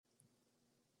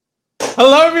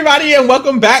Hello, everybody, and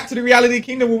welcome back to the Reality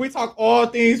Kingdom, where we talk all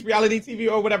things reality TV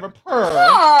or whatever.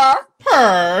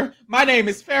 My name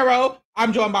is Pharaoh.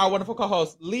 I'm joined by our wonderful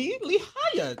co-host Lee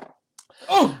Hyatt.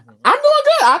 Oh, I'm doing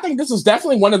good. I think this was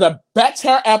definitely one of the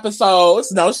better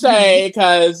episodes. No shade,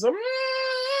 because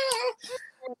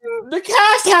the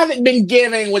cast hasn't been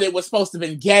giving what it was supposed to have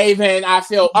been given. I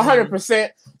feel 100%.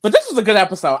 But this was a good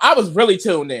episode. I was really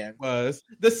tuned in.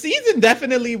 The season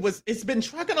definitely was. It's been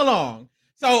trucking along.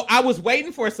 So I was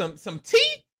waiting for some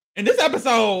tea. In this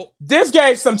episode, this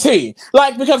gave some tea.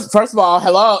 Because first of all,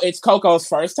 hello, it's Coco's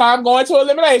first time going to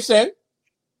elimination.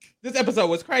 This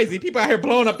episode was crazy. People out here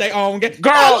blowing up their own game.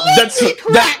 Girl, Lindsay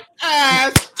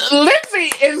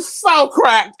is so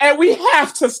cracked, and we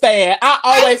have to stand. I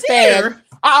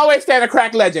always stand a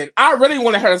crack legend. I really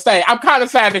wanted her to stay. I'm kind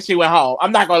of sad that she went home.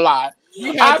 I'm not gonna lie.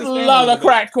 I love the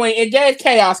crack queen. It gave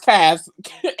Chaos cast.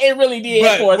 It really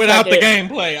did. But without the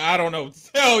gameplay, I don't know what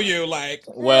to tell you.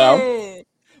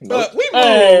 But we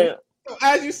moved. So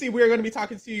as you see, we're going to be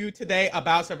talking to you today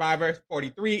about Survivor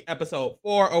 43, episode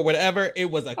 4 or whatever.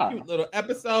 It was a cute little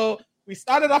episode. We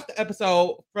started off the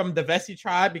episode from the Vessi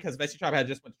tribe because Vessi tribe had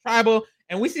just went to tribal,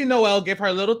 and we see Noelle give her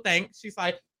a little thanks. She's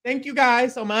like, "Thank you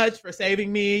guys so much for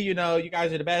saving me. You know, you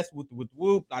guys are the best. Whoop, whoop,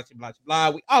 whoop, blah, blah,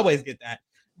 blah." We always get that.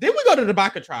 Then we go to the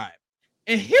Baka tribe.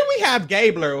 And here we have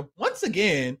Gabler once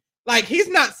again. He's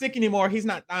not sick anymore. He's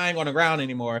not dying on the ground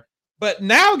anymore. But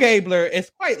now Gabler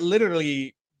is quite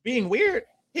literally being weird.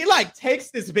 He takes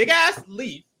this big ass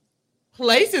leaf,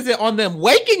 places it on them,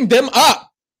 waking them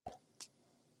up.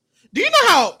 Do you know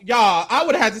how, y'all, I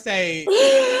would have to say,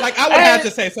 I would have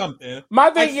to say something. My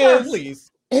thing is,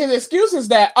 please. His excuse is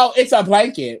that, it's a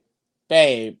blanket.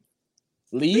 Babe.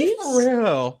 Leaves? For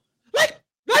real.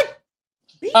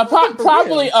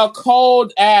 Probably a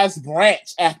cold ass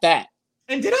branch at that.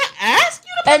 And did I ask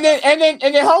you? And then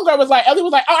homegirl was like, Ellie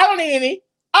was like, I don't need any. It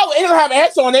don't have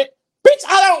ants on it. Bitch,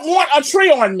 I don't want a tree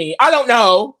on me. I don't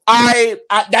know.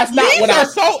 That's not leaves what are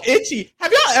so itchy.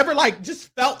 Have y'all ever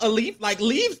just felt a leaf?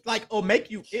 Leaves will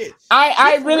make you itch.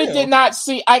 I really did not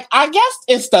see. I guess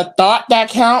it's the thought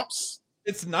that counts.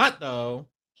 It's not though.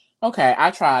 Okay, I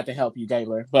tried to help you,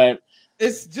 Gabler, but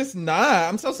it's just not.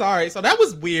 I'm so sorry. So that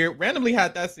was weird. Randomly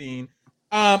had that scene.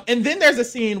 And then there's a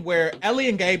scene where Ellie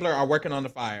and Gabler are working on the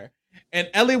fire. And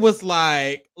Ellie was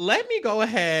like, let me go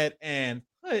ahead and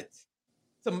put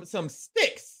some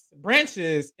sticks,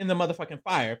 branches in the motherfucking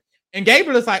fire. And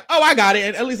Gabler is like, I got it.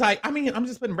 And Ellie's like, I'm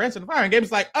just putting branches in the fire. And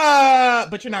Gabler's like,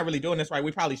 but you're not really doing this right.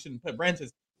 We probably shouldn't put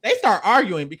branches. They start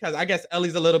arguing because I guess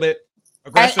Ellie's a little bit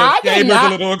aggressive. Gabler's a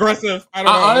little aggressive. I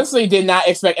don't know. Honestly did not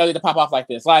expect Ellie to pop off like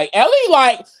this. Ellie,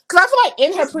 because I feel like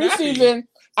in her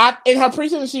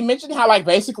preseason, she mentioned how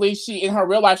basically she in her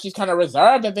real life she's kind of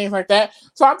reserved and things like that.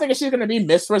 So I'm thinking she's gonna be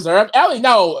Miss Reserved. Ellie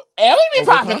be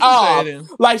popping off.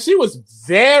 She was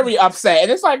very upset,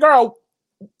 and it's like, girl,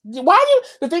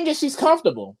 the thing is she's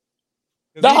comfortable.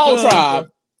 The whole tribe.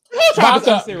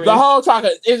 The whole tribe.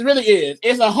 It really is.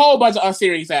 It's a whole bunch of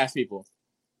unserious ass people.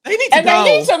 They need to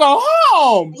go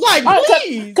home.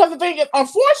 Please. Because the thing is,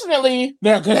 unfortunately,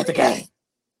 they're good at the game.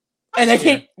 And they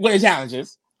keep winning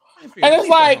challenges. And it's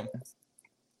like,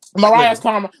 Mariah's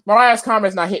karma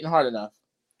is not hitting hard enough.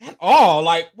 At all.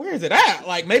 Where is it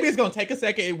at? Maybe it's going to take a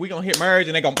second. We're going to hit merge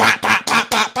and they're going to pop, pop, pop,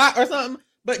 pop, pop, or something.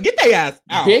 But get their ass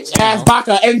out. Bitch ass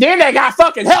Baka. And then they got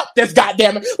fucking help this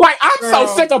goddamn it. I'm so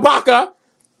sick of Baka.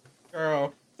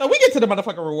 Girl. So we get to the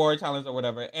motherfucking reward challenge or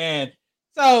whatever. And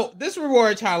so this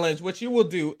reward challenge, what you will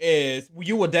do is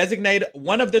you will designate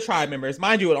one of the tribe members.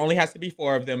 Mind you, it only has to be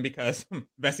 4 of them because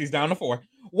Bessie's down to 4.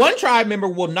 One tribe member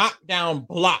will knock down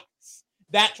blocks.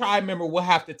 That tribe member will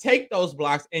have to take those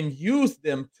blocks and use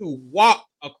them to walk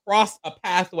across a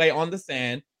pathway on the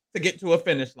sand to get to a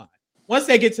finish line. Once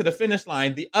they get to the finish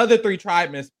line, the other 3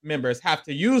 tribe members have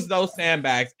to use those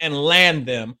sandbags and land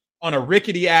them on a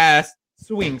rickety ass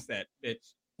swing set,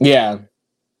 bitch. Yeah.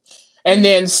 And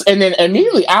then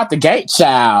immediately out the gate,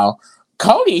 child,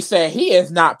 Cody said he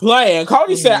is not playing.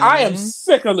 Cody said, I am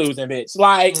sick of losing, bitch.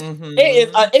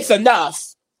 It's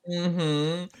enough.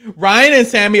 Ryan and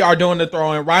Sammy are doing the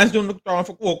throwing. Ryan's doing the throwing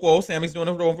for Coco. Sammy's doing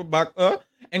the throwing for Baka.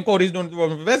 And Cody's doing the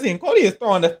throwing for Vessi. And Cody is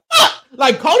throwing the...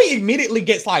 Cody immediately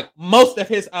gets, most of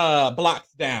his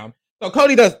blocks down. So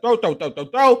Cody does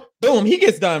throw. Boom, he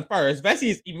gets done first. Vessi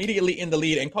is immediately in the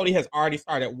lead. And Cody has already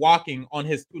started walking on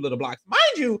his 2 little blocks. Mind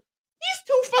you, these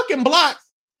 2 fucking blocks,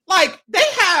 they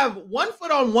have 1 foot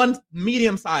on one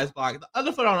medium-sized block, the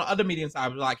other foot on the other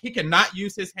medium-sized block. He cannot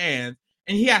use his hands,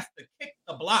 and he has to kick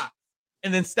the block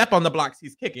and then step on the blocks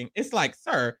he's kicking. It's like,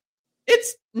 sir, it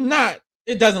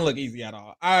doesn't look easy at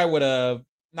all. I would have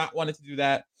not wanted to do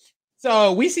that.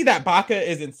 So we see that Baka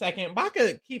is in second.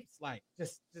 Baka keeps like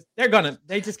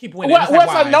they just keep winning.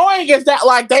 What's annoying is that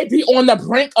like they be on the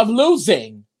brink of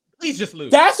losing. Please just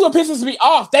lose. That's what pisses me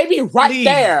off. They be right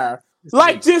there.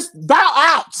 Just bow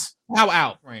out. Bow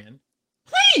out, friend.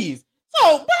 Please.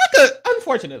 So Baka,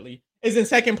 unfortunately, is in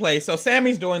second place. So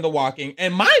Sammy's doing the walking.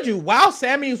 And mind you, while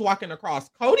Sammy's walking across,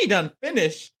 Cody done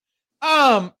finished.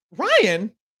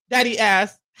 Ryan, Daddy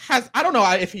asked, I don't know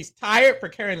if he's tired for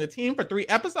carrying the team for 3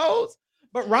 episodes,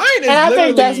 but Ryan is. And I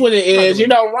think that's what it is. You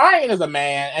know, Ryan is a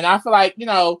man, and I feel like, you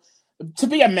know, to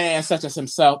be a man such as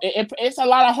himself, it's a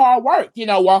lot of hard work, you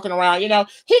know, walking around. You know,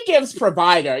 he gives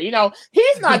provider. You know,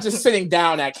 he's not just sitting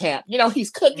down at camp. You know,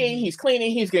 he's cooking, he's cleaning,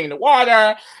 he's getting the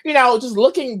water, you know, just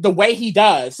looking the way he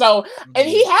does. So, and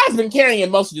he has been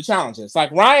carrying most of the challenges. Like,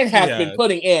 Ryan has been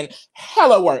putting in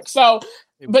hella work. So,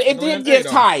 but it did get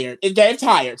tired. It gave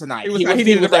tired tonight. He was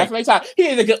definitely tired. He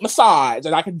needed a good massage,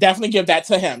 and I can definitely give that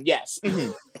to him. Yes. Mm-hmm.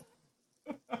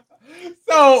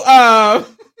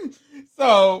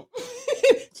 So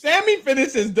Sammy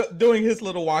finishes doing his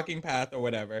little walking path or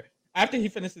whatever. After he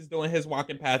finishes doing his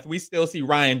walking path, we still see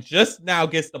Ryan just now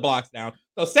gets the blocks down.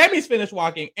 So Sammy's finished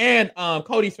walking and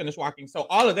Cody's finished walking. So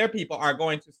all of their people are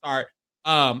going to start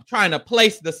trying to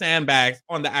place the sandbags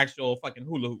on the actual fucking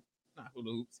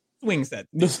swing sets.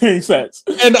 The swing sets.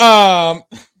 And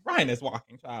Ryan is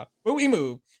walking, child. But we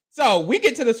move. So we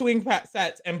get to the swing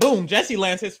sets and boom, Jesse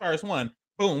lands his first one.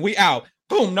 Boom, we out.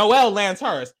 Boom, Noelle lands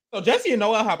hers. So Jesse and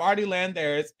Noelle have already landed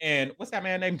theirs, and what's that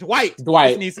man named Dwight?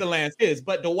 Dwight needs to land his,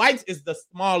 but Dwight's is the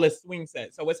smallest swing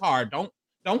set, so it's hard. Don't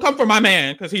come for my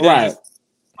man because he does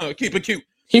keep it cute.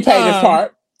 He paid his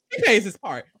part. He pays his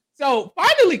part. So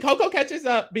finally, Coco catches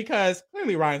up because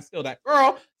clearly Ryan's still that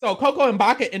girl. So Coco and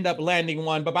Baka end up landing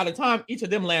one, but by the time each of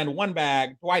them land one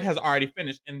bag, Dwight has already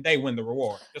finished, and they win the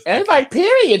reward. And it's like,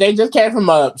 period. They just came from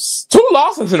 2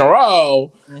 losses in a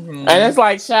row, and it's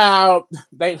like, child,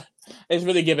 it's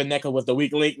really giving NECA with the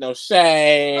weak link, no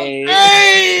shade.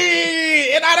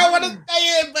 Hey! And I don't want to say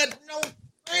it, but no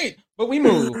shade. But we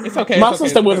move. It's okay. My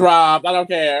sister was robbed. I don't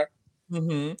care.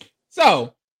 Mm-hmm.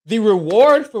 So the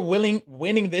reward for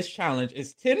winning this challenge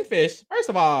is 10 fish. First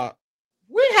of all,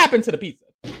 what happened to the pizza?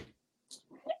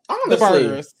 Honestly. The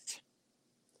burgers.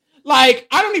 Like,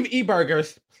 I don't even eat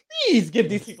burgers. Please give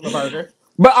these people a burger.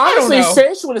 But honestly,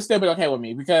 fish would have still been okay with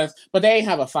me but they didn't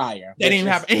have a fire. They didn't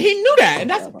have, and he knew that,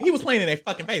 and he was playing in their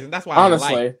fucking face, and that's why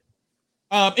honestly.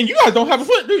 And you guys don't have a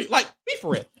foot, do you? Like, be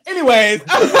for it. Anyways,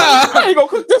 I ain't gonna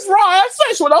cook this raw ass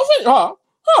fish without fish,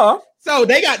 huh? So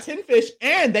they got 10 fish,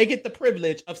 and they get the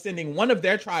privilege of sending one of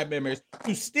their tribe members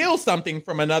to steal something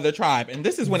from another tribe, and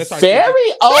this is when it starts.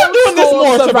 Very old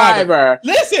school Survivor.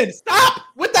 Listen, stop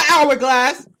with the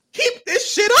hourglass. Keep this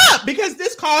shit up because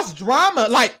this caused drama.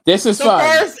 Like, this is the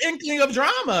first inkling of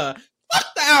drama. Fuck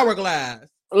the hourglass.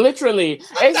 Literally,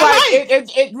 it's like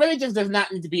it really just does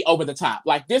not need to be over the top.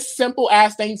 Like, this simple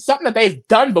ass thing, something that they've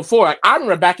done before. Like, I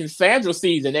remember back in Sandra's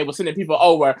season, they were sending people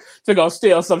over to go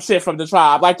steal some shit from the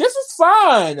tribe. Like, this is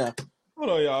fun. Hold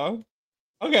on, y'all.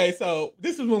 Okay, so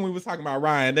this is when we was talking about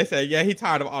Ryan. They said, yeah, he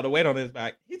tired of all the weight on his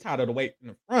back. He tired of the weight in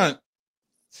the front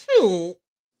too.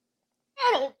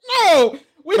 I don't know.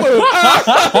 We move.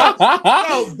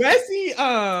 So Bessie,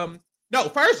 no,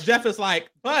 first Jeff is like,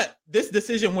 but this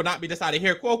decision will not be decided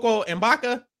here. Coco and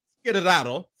Baka,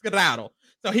 skedaddle.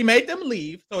 So he made them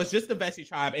leave. So it's just the Bessie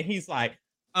tribe, and he's like,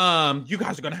 you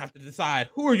guys are gonna have to decide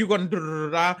who are you gonna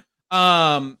do. How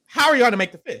are you gonna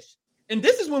make the fish? And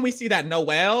this is when we see that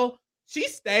Noelle, she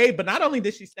stayed, but not only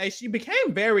did she stay, she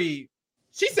became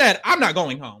she said, I'm not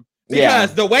going home.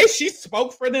 Because the way she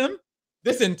spoke for them,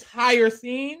 this entire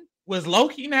scene was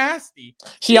low-key nasty.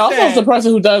 She also is the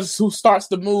person who starts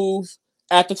the move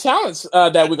at the challenge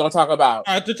that we're gonna talk about.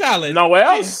 At the challenge.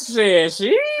 Noelle,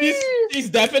 she's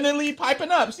definitely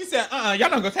piping up. She said, y'all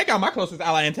not gonna take out my closest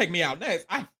ally and take me out next.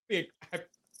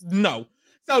 No.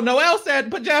 So Noelle said,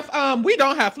 but Jeff, we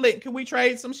don't have Flint. Can we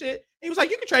trade some shit? He was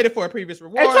like, you can trade it for a previous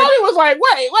reward. And Tony was like,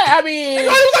 wait, I mean, and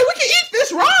Tony was like, we can eat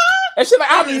this raw. And she's like,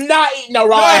 I'm not eating no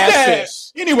raw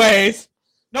ass fish.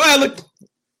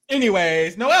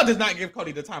 Anyways, Noelle does not give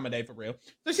Cody the time of day for real.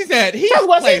 So she said,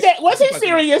 was he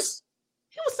serious?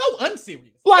 He was so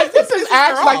unserious. Like, this is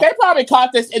actually, like, they probably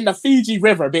caught this in the Fiji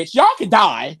River, bitch. Y'all can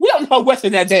die. We don't know what's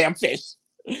in that damn fish.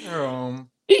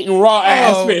 Eating raw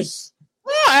ass fish.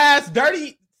 Raw ass,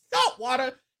 dirty, salt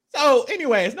water. So,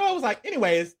 anyways, Noelle was like,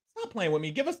 stop playing with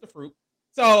me. Give us the fruit.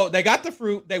 So they got the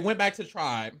fruit. They went back to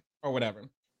tribe or whatever.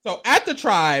 So at the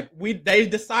tribe, they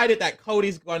decided that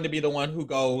Cody's going to be the one who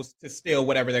goes to steal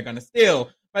whatever they're going to steal.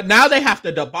 But now they have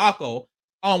to debacle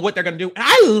on what they're going to do. And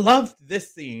I loved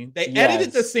this scene. They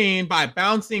edited the scene by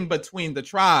bouncing between the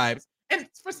tribes. And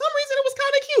for some reason, it was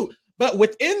kind of cute. But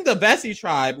within the Vesey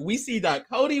tribe, we see that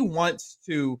Cody wants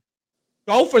to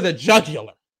go for the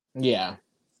jugular. Yeah.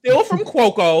 Steal from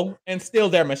Cuoco and steal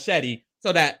their machete.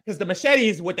 So that, because the machete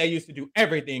is what they used to do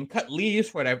everything. Cut leaves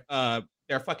for their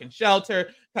fucking shelter,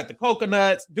 cut the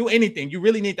coconuts, do anything. You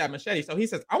really need that machete. So he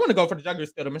says, I want to go for the jugular,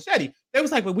 steal the machete. They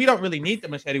was like, but we don't really need the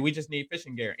machete. We just need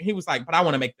fishing gear. And he was like, but I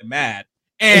want to make them mad.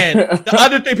 And the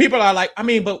other thing, people are like, I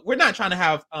mean, but we're not trying to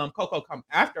have Coco come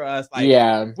after us.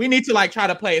 Like, we need to like try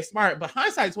to play it smart. But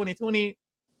hindsight 2020,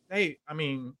 I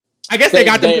guess they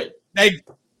got them.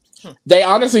 They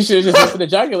honestly should have just went for the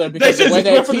jugular because the way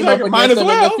they team up against them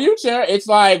in the future, it's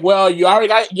like, well, you already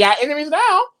got enemies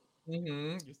now.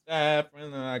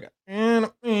 I got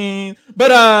enemies.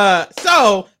 But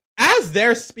so as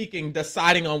they're speaking,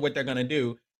 deciding on what they're gonna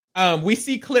do, we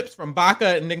see clips from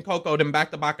Baka and then Coco, then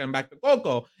back to Baka and back to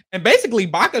Coco. And basically,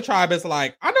 Baka tribe is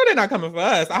like, I know they're not coming for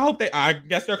us. I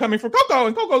guess they're coming for Coco.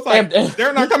 And Coco's like,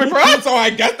 they're not coming for us, so I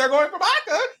guess they're going for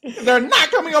Baka. They're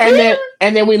not coming over here.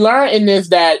 And then we learn in this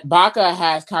that Baka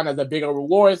has kind of the bigger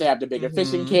rewards. They have the bigger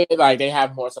fishing kit. Like, they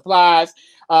have more supplies.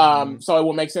 So it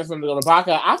will make sense for them to go to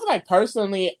Baka. I feel like,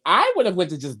 personally, I would have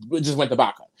just went to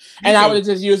Baka. And I would have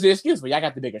just used the excuse, but I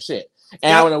got the bigger shit.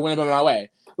 And I would have went on my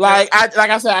way. Like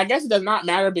I said, I guess it does not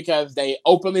matter because they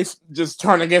openly just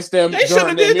turn against them. They shouldn't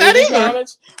have did that either.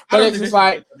 But it's just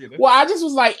like, well, I just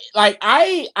was like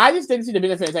I just didn't see the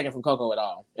benefit of taking from Coco at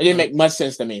all. It didn't make much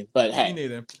sense to me. But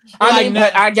hey,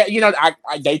 I get,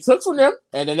 they took from them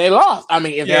and then they lost. I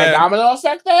mean, is there a domino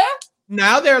effect there?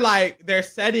 Now they're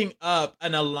setting up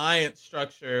an alliance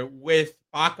structure with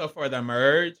Baka for the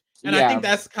merge, and I think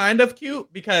that's kind of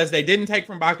cute because they didn't take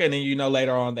from Baka, and then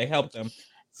later on they helped them.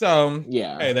 So,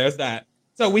 hey, there's that.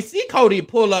 So we see Cody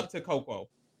pull up to Coco.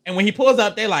 And when he pulls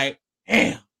up, they're like,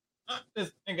 damn,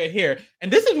 this nigga here. And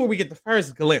this is where we get the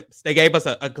first glimpse. They gave us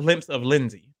a glimpse of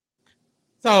Lindsay.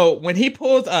 So when he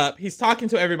pulls up, he's talking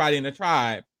to everybody in the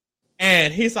tribe.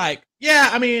 And he's like, yeah,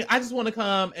 I mean, I just want to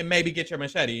come and maybe get your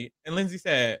machete. And Lindsay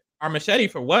said, our machete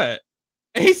for what?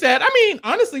 And he said, I mean,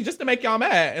 honestly, just to make y'all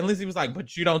mad. And Lindsay was like,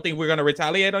 but you don't think we're going to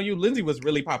retaliate on you? Lindsay was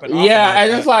really popping off. Yeah,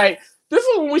 and it's like, this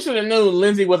is when we should have known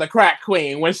Lindsay was a crack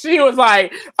queen. When she was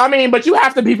like, I mean, but you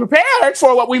have to be prepared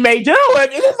for what we may do. And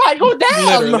it's like, oh,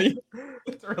 damn.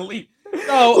 Literally.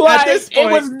 So at this point,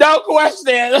 it was no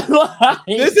question.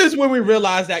 This is when we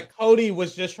realized that Cody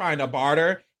was just trying to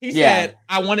barter. He said,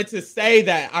 I wanted to say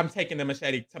that I'm taking the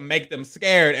machete to make them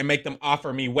scared and make them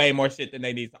offer me way more shit than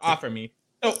they need to offer me.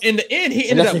 So in the end, he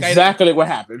ended up getting exactly what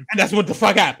happened. And that's what the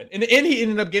fuck happened. In the end, he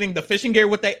ended up getting the fishing gear,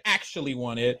 what they actually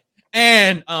wanted.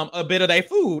 And a bit of their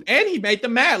food, and he made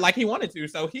them mad like he wanted to.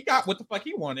 So he got what the fuck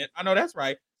he wanted. I know that's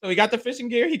right. So he got the fishing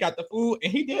gear, he got the food, and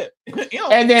he did.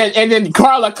 And then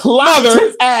Carla clocked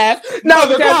his ass. No,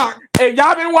 if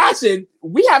y'all been watching,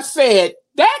 we have said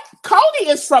that Cody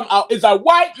is a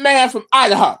white man from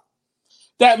Idaho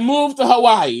that moved to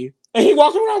Hawaii, and he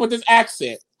walking around with this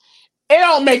accent. It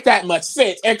don't make that much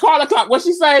sense. And Carla Clark, what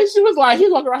she say? She was like,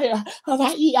 he's walking around here.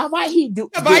 Hawaii.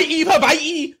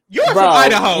 You're from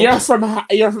Idaho. You're from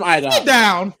Idaho. Sit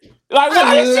down. Like,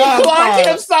 why did she clock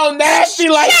him so nasty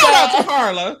like that? Shout out to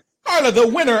Carla. Carla, the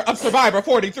winner of Survivor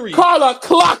 43. Carla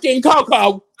clocking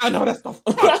Coco. I know that's the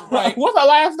fuck right. What's her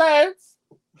last name?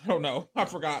 I don't know. I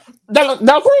forgot. Del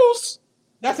Cruz.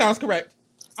 That sounds correct.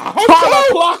 Carla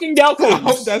clocking Del Cruz. I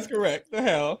hope that's correct. The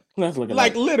hell. Let's look at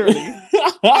like, literally.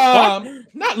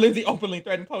 Not Lindsay openly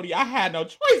threatened Cody. I had no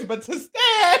choice but to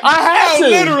stand. I had to.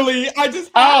 Literally. I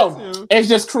just had to. It's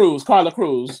just Cruz. Carla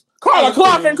Cruz. Carla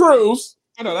clocking Cruz.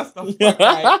 I know, that's the fuck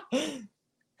right.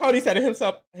 Cody set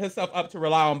himself up to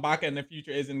rely on Baka in the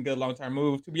future isn't a good long-term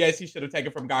move. To be honest, he should have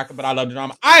taken from Gaka, but I love the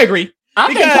drama. I agree.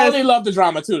 I think Cody loved the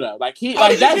drama too, though. Like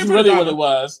that's really what it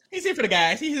was. He's here for the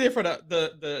guys. He's here for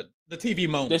the TV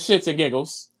moment. The shits and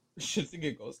giggles. Shits and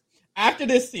giggles. After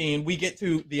this scene, we get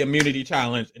to the immunity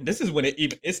challenge, and this is when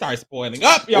it starts spoiling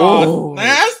up, y'all. Ooh.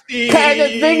 Nasty. And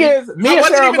the thing is, me and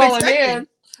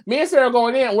Sarah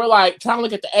going in, we're like trying to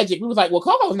look at the edge. We was like, well,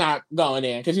 Coco's not going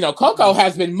in because Coco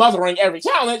has been mothering every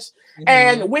challenge,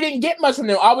 and we didn't get much from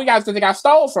them. All we got is that they got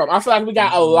stole from. I feel like we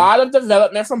got a lot of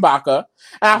development from Baka,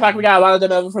 and I feel like we got a lot of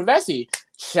development from Vesey.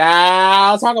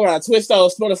 Child, talk about a twist,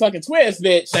 fucking twist,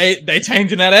 bitch. They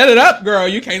changing that edit up, girl.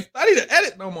 You can't study the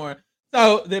edit no more.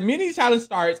 So the immunity challenge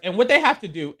starts, and what they have to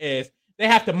do is they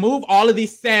have to move all of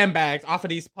these sandbags off of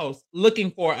these posts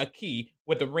looking for a key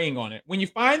with a ring on it. When you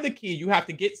find the key, you have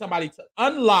to get somebody to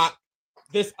unlock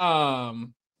this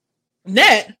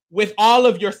net with all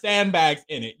of your sandbags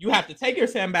in it. You have to take your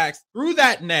sandbags through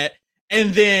that net,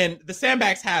 and then the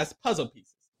sandbags has puzzle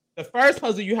pieces. The first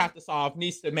puzzle you have to solve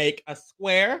needs to make a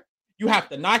square. you have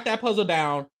to knock that puzzle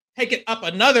down, take it up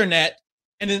another net,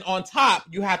 and then on top,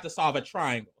 you have to solve a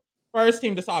triangle. First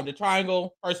team to solve the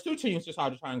triangle, first 2 teams to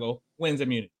solve the triangle wins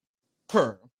immunity.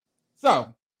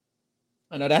 So,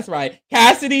 I know that's right.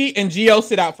 Cassidy and Gio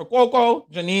sit out for Coco.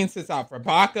 Janine sits out for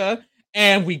Baka.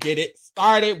 And we get it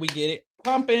started. We get it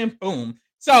pumping. Boom.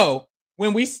 So,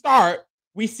 when we start,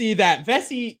 we see that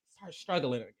Vessi starts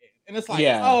struggling again. And it's like,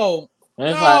 oh, and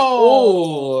it's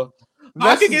no.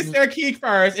 Baka gets their key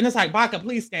first. And it's like, Baka,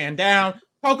 please stand down.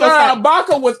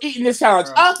 Baka was eating this challenge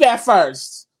up at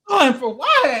first. Oh, and for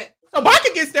what? So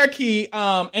Baka gets their key,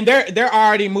 and they're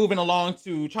already moving along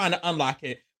to trying to unlock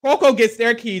it. Coco gets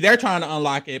their key, they're trying to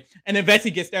unlock it, and then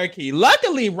Vessi gets their key.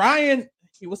 Luckily, Ryan,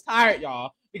 he was tired,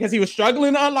 y'all, because he was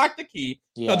struggling to unlock the key.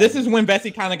 Yeah. So this is when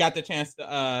Vessi kind of got the chance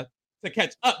to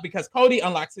catch up, because Cody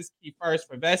unlocks his key first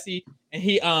for Vessi,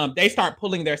 and they start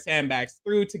pulling their sandbags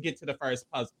through to get to the first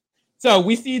puzzle. So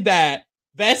we see that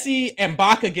Vessi and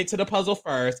Baka get to the puzzle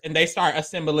first, and they start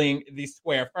assembling the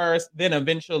square first. Then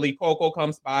eventually Coco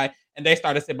comes by, and they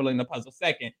start assembling the puzzle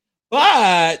second.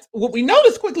 But what we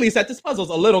notice quickly is that this puzzle is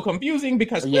a little confusing,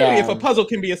 because clearly if a puzzle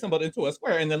can be assembled into a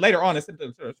square, and then later on assembled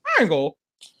into a triangle,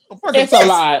 it's a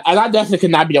lot. And I definitely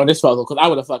could not be on this puzzle, because I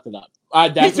would have fucked it up. I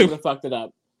definitely would have fucked it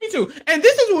up. Me too. And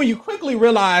this is when you quickly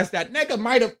realize that NECA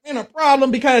might have been a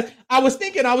problem, because I was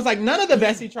like, none of the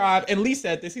Vessi tribe, and Lee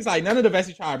said this, he's like, none of the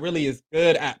Vessi tribe really is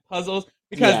good at puzzles,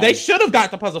 because they should have got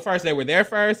the puzzle first. They were there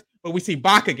first, but we see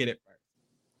Baka get it first.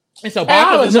 And so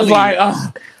Baka was just like,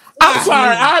 I'm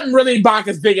sorry, I'm really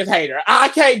Baka's biggest hater. I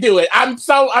can't do it. I'm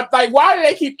like, why do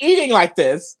they keep eating like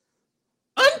this?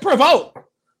 Unprovoked.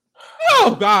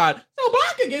 Oh, God. So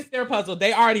Baka gets their puzzle.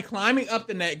 They already climbing up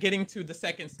the net, getting to the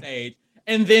second stage.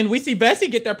 And then we see Vessi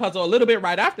get their puzzle a little bit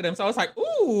right after them. So it's like,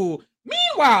 ooh.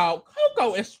 Meanwhile,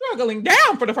 Coco is struggling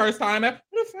down for the first time. And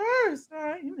it's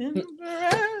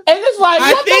like,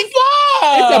 what the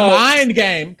fuck? It's a mind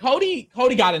game.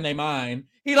 Cody got in their mind.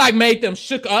 He like made them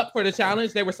shook up for the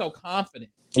challenge. They were so confident.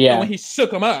 Yeah. And when he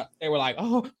shook them up, they were like,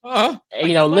 Like,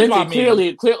 you know,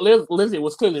 Lindsay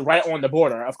was clearly right on the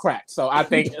border of crack. So I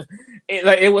think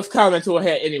it was coming to a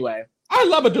head anyway. I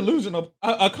love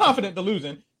a confident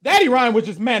delusion. Daddy Ryan was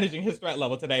just managing his threat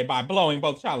level today by blowing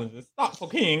both challenges. Thoughtful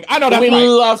king. I know that's right. We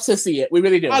love to see it. We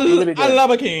really do. I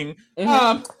love a king.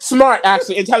 Mm-hmm. Smart,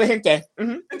 actually. Intelligente.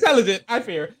 Mm-hmm. Intelligent, I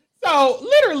fear. So,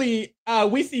 literally,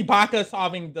 we see Baka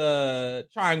solving the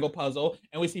triangle puzzle,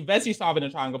 and we see Vessi solving the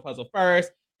triangle puzzle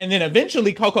first, and then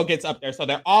eventually Coco gets up there. So,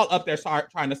 they're all up there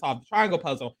trying to solve the triangle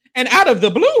puzzle. And out of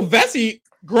the blue, Vessi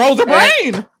grows a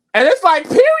brain. And it's like,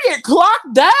 period, clock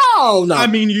down. I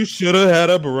mean, you should have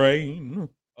had a brain.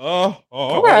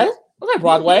 Okay,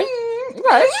 Broadway.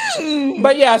 Okay.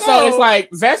 But yeah, so it's like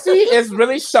Vessi is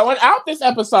really showing out this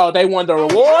episode. They won the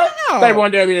reward. They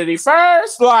won their immunity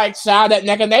first. Like, shout out that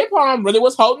NECA Napalm really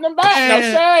was holding them back. No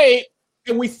shade.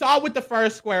 And we saw with the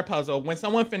first square puzzle, when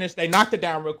someone finished, they knocked it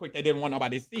down real quick. They didn't want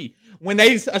nobody to see. When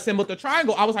they assembled the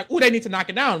triangle, I was like, ooh, they need to knock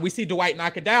it down. We see Dwight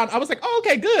knock it down. I was like, oh,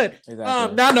 okay, good.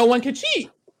 Exactly. Now no one can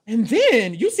cheat. And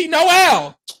then you see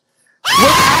Noelle. Which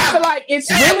I feel like it's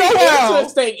really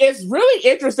interesting. It's really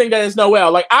interesting that it's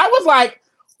Noelle. Like, I was like,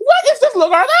 what is this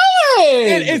look are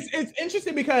doing? It's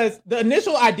interesting because the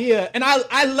initial idea, and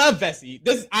I love Vessi.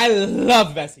 I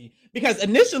love Vessi. Because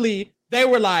initially they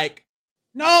were like,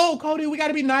 no, Cody, we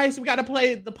gotta be nice. We gotta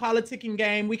play the politicking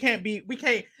game. We can't.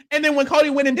 And then when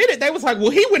Cody went and did it, they was like, well,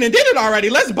 he went and did it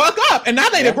already. Let's buck up. And now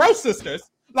they the Gross Sisters.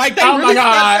 Like, they really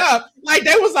stepped up. Like,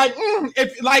 they was like,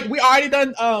 if like we already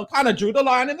done kind of drew the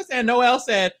line in the sand. Noelle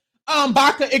said,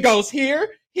 Baka, it goes here,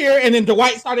 and then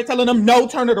Dwight started telling them, no,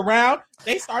 turn it around.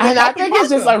 They started. And I think Baka.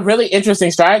 It's just a really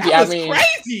interesting strategy. That was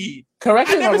crazy. Correct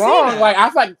me if I'm wrong. Like, I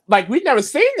feel like we've never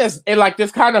seen this in like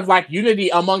this kind of like unity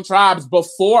among tribes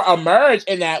before a merge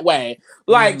in that way.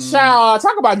 Like, child,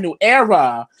 talk about new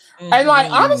era. And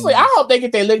like, honestly, I hope they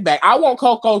get their lick back. I want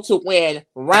Coco to win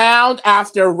round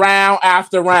after round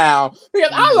after round,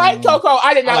 because I like Coco.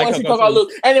 I did not want to see Coco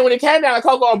lose. And then when it came down to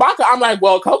Coco and Baka, I'm like,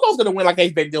 well, Coco's gonna win like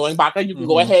they've been doing. Baka, you can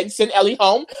go ahead and send Ellie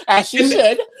home as she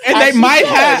should. And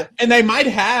they might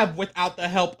have without the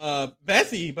help of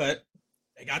Vessi, but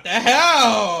they got the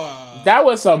hell. That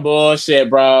was some bullshit,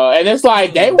 bro. And it's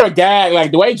like they were gagged. Like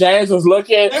the way James was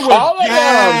looking, all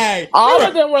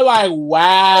of them were like,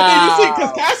 wow. And then you see,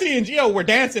 because Cassie and Gio were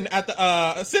dancing at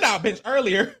the sit-out bench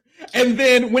earlier, and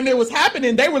then when it was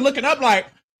happening, they were looking up like,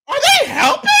 are they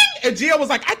helping? And Gio was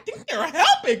like, I think they're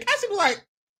helping. Cassie was like,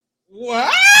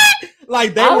 what?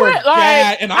 Like they were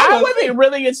gagged, and I would be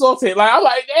really insulted. Like I'm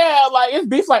like, yeah, like it's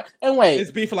beef like, and wait, it's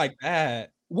beef like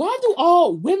that. Why do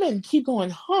all women keep going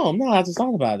home? No, I just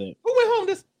thought about it. Who went home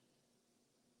this?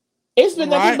 It's been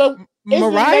nothing but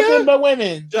Mariah, nothing but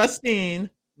women. Justine,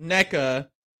 Nneka,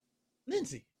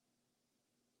 Lindsay.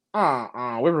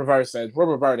 We're reversing. We're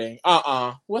reverting.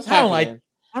 What's happening?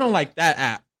 I don't like that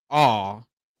at all.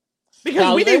 Because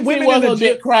now, we need women in the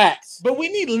jury. Cracks. But we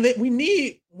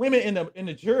need women in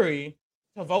the jury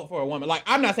to vote for a woman. Like,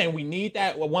 I'm not saying we need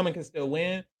that. A woman can still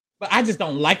win. But I just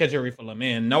don't like a jury full of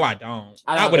men. No, I don't.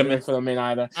 I don't like a full of men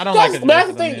either. I don't like a jury that's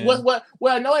the full thing. of men.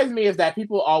 What annoys me is that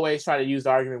people always try to use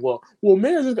the argument, well,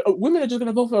 women are just going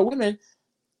to vote for women.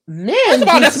 Men. First of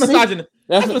all, that's misogynist.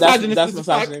 That's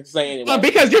misogynist saying anyway.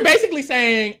 Because you're basically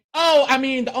saying,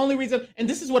 the only reason, and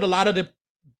this is what a lot of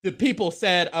the people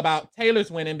said about Taylor's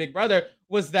win in Big Brother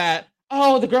was that,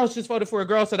 the girls just voted for a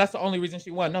girl, so that's the only reason she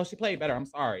won. No, she played better. I'm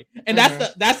sorry. And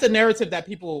that's the narrative that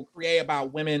people create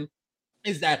about women.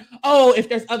 Is that, if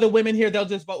there's other women here, they'll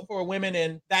just vote for women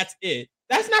and that's it.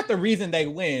 That's not the reason they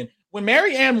win. When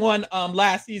Marianne won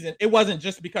last season, it wasn't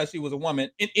just because she was a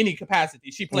woman in any capacity.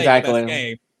 She played the best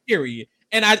game, period.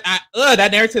 And that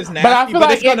narrative's nasty.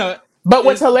 But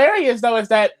what's hilarious though is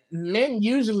that men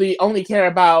usually only care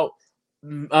about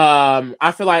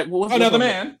I feel like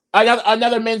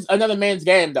another man's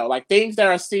game though. Like things that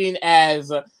are seen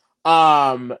as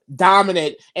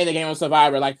dominant in the game of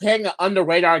Survivor, like playing an under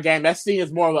radar game that's seen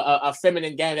as more of a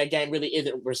feminine game. That game really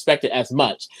isn't respected as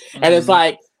much, and it's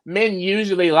like men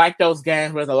usually like those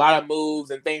games with a lot of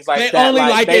moves and things like that. They only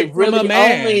like it from a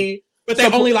man, but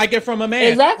they only like it from a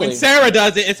man. Exactly. When Sarah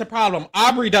does it, it's a problem.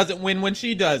 Aubrey doesn't win when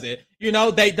she does it.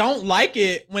 They don't like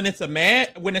it when it's a man,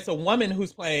 when it's a woman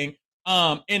who's playing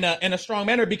in a strong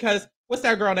manner. Because what's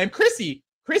that girl named Chrissy?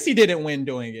 Chrissy didn't win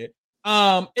doing it.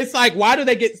 It's like, why do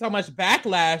they get so much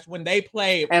backlash when they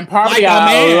play? And probably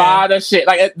a lot of shit.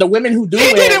 Like the women who do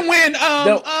win, didn't win.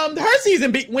 Her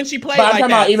season when she played. But I'm talking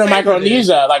about even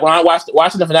Micronesia. Like when I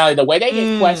watching the finale, the way they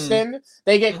get questioned,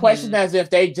 questioned as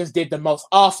if they just did the most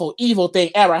awful, evil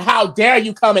thing ever. How dare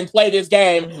you come and play this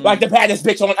game like the baddest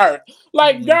bitch on earth?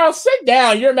 Like, girl, sit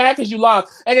down. You're mad because you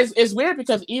lost, and it's weird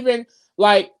because even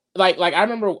like I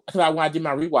remember when I did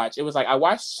my rewatch, it was like I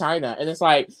watched China, and it's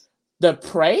like. The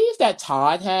praise that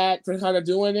Todd had for kind of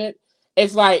doing it,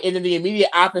 it's like, and then the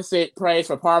immediate opposite praise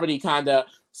for Parvati kind of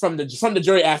from the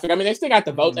jury aspect. I mean, they still got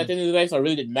the votes at the end of the day, so it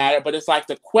really didn't matter. But it's like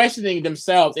the questioning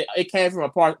themselves. It came from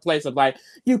a place of like,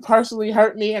 you personally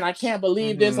hurt me, and I can't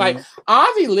believe this. Like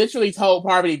Ozzy literally told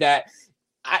Parvati that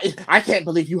I can't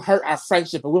believe you hurt our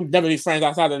friendship, and we'll never be friends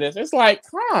outside of this. It's like,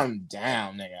 calm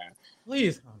down, nigga.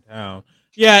 Please calm down.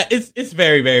 Yeah, it's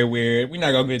very, very weird. We're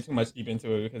not gonna get too much deep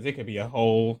into it because it could be a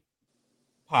whole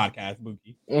podcast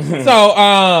bookie.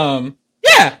 So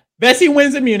Bessie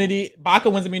wins immunity, Baca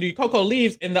wins immunity, Coco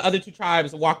leaves, and the other two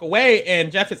tribes walk away,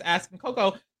 and Jeff is asking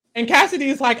Coco, and Cassidy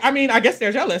is like, I guess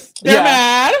they're jealous. They're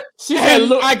mad. She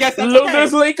said, I guess that's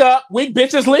losers link up, weak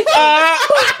bitches link up,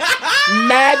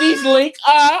 Maddies link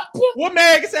up. What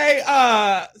Meg say?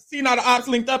 See now the ops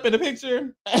linked up in the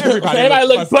picture. Everybody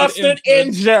look busted,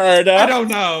 injured. I don't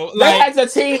know. They had to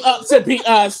team up to beat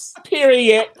us.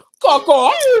 Period. Coco.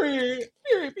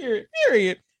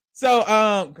 Period.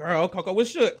 So, girl, Coco was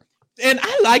shook. And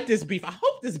I like this beef. I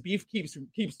hope this beef keeps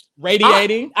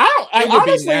radiating.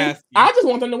 Honestly, I just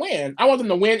want them to win. I want them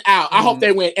to win out. I hope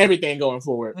they win everything going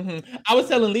forward. I was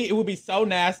telling Lee it would be so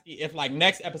nasty if, like,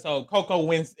 next episode, Coco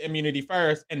wins immunity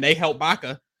first and they help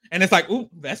Baca. And it's like, ooh,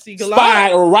 Bessie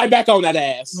Goliath. Right back on that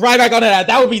ass. Right back on that ass.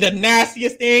 That would be the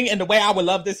nastiest thing and the way I would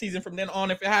love this season from then on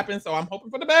if it happens. So I'm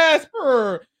hoping for the best.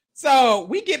 So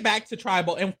we get back to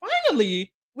Tribal, and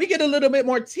finally we get a little bit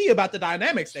more tea about the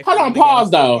dynamics. Hold on,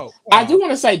 pause though. I do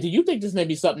want to say, do you think this may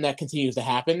be something that continues to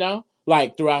happen though?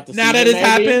 Like throughout the season? Now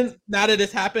that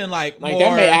it's happened, like more,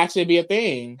 that may actually be a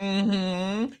thing.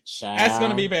 That's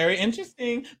going to be very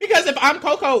interesting because if I'm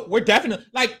Coco, we're definitely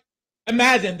like,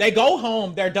 imagine they go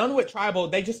home, they're done with Tribal,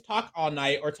 they just talk all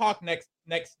night or talk next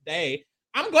day.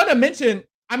 I'm going to mention.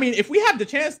 I mean, if we have the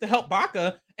chance to help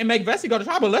Baca and make Bessie go to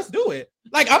Tribal, let's do it.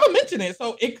 Like, I'm going to mention it.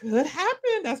 So it could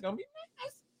happen. That's going to be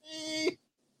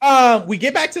nasty. We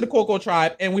get back to the Coco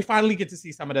tribe and we finally get to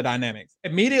see some of the dynamics.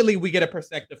 Immediately, we get a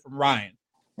perspective from Ryan.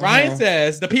 Ryan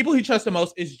says the people he trusts the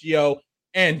most is Gio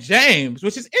and James,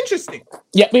 which is interesting.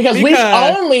 Yeah, because we've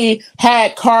only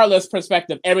had Carla's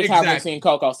perspective every time we've seen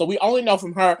Coco. So we only know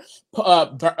from her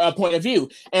point of view.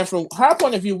 And from her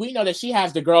point of view, we know that she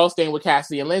has the girls thing with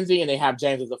Cassie and Lindsay, and they have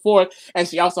James as a fourth. And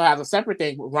she also has a separate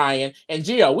thing with Ryan and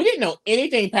Gio. We didn't know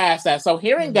anything past that. So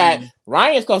hearing that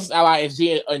Ryan's closest ally is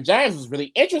Gia and James is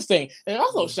really interesting. And it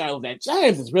also shows that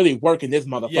James is really working this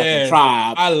motherfucking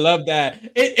tribe. I love that.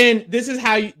 And this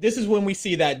is when we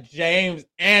see that James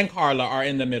and Carla are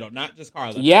in the middle, not just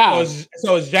Carla. Yeah.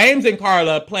 So it's James and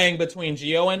Carla playing between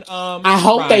Gio and I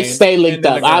hope Ryan they stay linked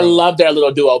up. I love their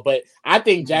little duo, but I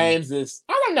think James is.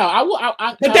 I don't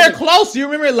know. But they're close. You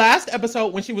remember last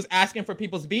episode when she was asking for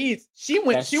people's beads? She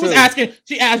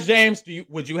asked James,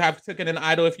 would you have taken an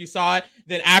idol if you saw it?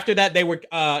 Then after that,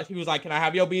 he was like, can I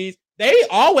have your beads? They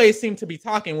always seem to be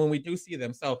talking when we do see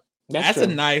them. So that's a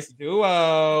nice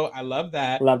duo. I love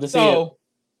that. Love to see it.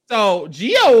 So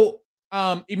Gio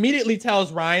immediately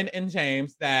tells Ryan and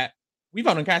James that we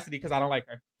vote on Cassidy because I don't like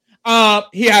her.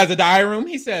 He has a diary room.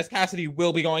 He says Cassidy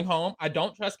will be going home. I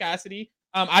don't trust Cassidy.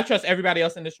 I trust everybody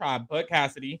else in this tribe but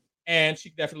Cassidy. And she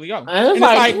definitely go. And it's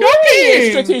like no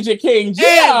king. Strategic King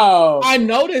Gio. I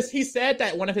noticed he said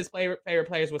that one of his favorite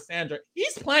players was Sandra.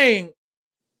 He's playing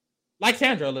like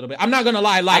Sandra a little bit. I'm not gonna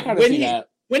lie. Like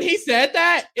when he said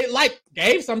that, it like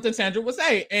gave something Sandra would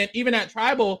say. And even at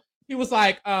Tribal, he was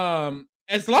like,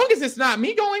 as long as it's not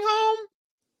me going home,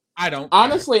 I don't.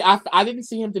 Honestly, I didn't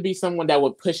see him to be someone that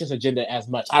would push his agenda as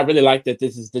much. I really like that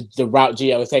this is the route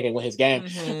Gio is taking with his game.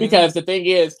 Because the thing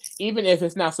is, even if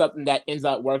it's not something that ends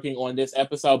up working on this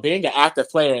episode, being an active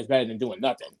player is better than doing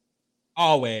nothing.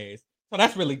 Always. So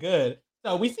that's really good.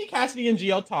 So we see Cassidy and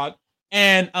Gio talk,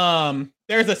 and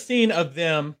there's a scene of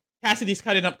them. Cassidy's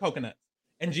cutting up coconuts,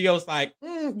 and Gio's like,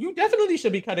 "You definitely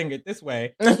should be cutting it this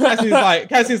way."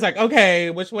 Cassidy's like, "Okay,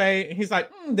 which way?" And he's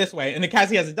like, "This way." And then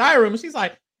Cassie has a diary room, and she's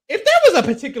like, if there was a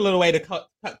particular way to cut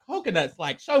coconuts,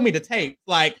 like, show me the tape.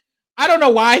 Like, I don't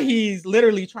know why he's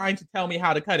literally trying to tell me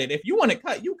how to cut it. If you want to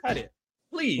cut, you cut it.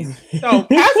 Please. So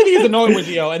Cassidy is annoyed with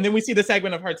Gio. And then we see the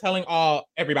segment of her telling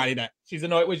everybody that she's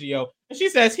annoyed with Gio. And she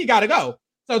says he got to go.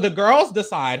 So the girls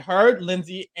decide, her,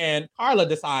 Lindsay, and Carla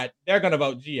decide they're going to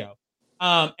vote Gio.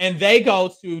 And they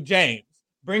go to James.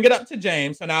 Bring it up to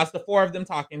James. So now it's the four of them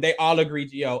talking. They all agree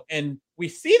Gio. And we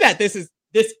see that this is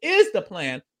the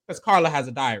plan. Because Carla has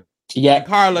a diary. Yeah. And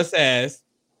Carla says,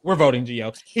 we're voting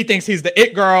Gio. He thinks he's the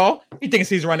it girl. He thinks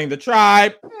he's running the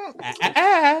tribe.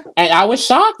 And I was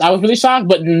shocked. I was really shocked.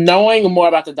 But knowing more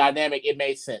about the dynamic, it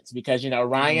made sense. Because,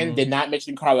 Ryan did not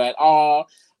mention Carla at all.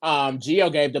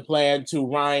 Gio gave the plan to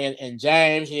Ryan and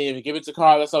James. He didn't even give it to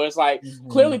Carla. So it's like,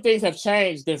 clearly things have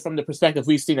changed from the perspective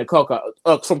we've seen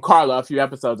from Carla a few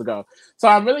episodes ago. So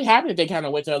I'm really happy that they kind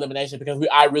of went to elimination because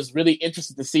I was really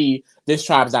interested to see this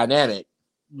tribe's dynamic.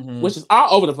 Which is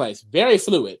all over the place. Very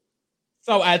fluid.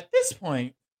 So at this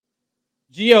point,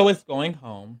 Gio is going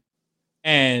home.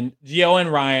 And Gio and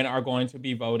Ryan are going to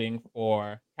be voting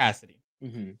for Cassidy.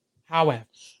 However,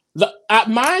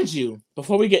 mind you,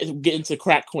 before we get into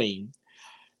Crack Queen,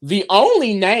 the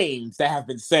only names that have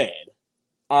been said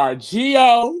are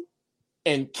Gio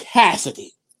and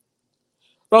Cassidy.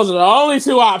 Those are the only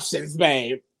two options,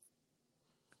 babe.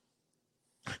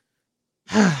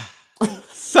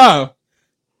 So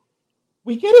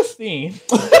we get a scene.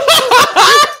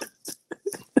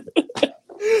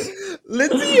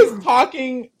 Lindsay is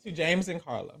talking to James and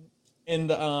Carla in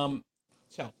the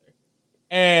shelter.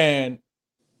 And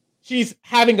she's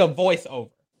having a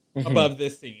voiceover above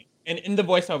this scene. And in the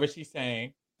voiceover, she's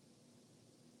saying,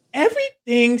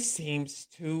 everything seems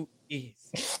too easy.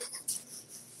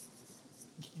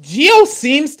 Gio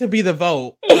seems to be the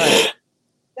vote, but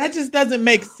that just doesn't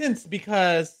make sense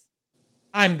because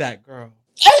I'm that girl.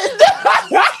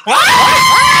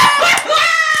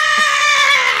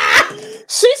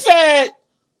 She said,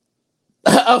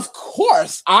 of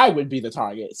course I would be the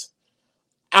target.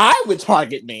 I would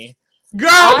target me.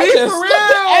 Girl, be for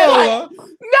real.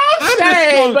 No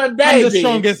shame, but baby. I'm the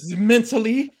strongest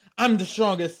mentally. I'm the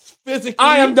strongest physically.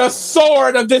 I am the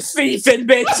sword of this season,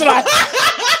 bitch. Like,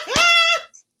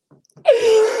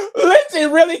 Lindsay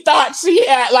really thought she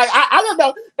had, I don't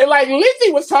know. And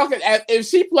Lindsay was talking as if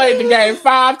she played the game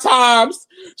 5 times.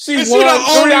 She won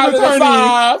 3 out of the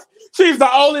 5. She's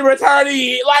the only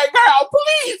returnee. Like, girl,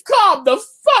 please calm the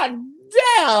fuck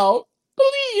down.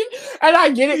 Please. And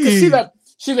I get it because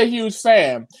she's a huge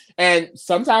fan. And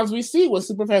sometimes we see with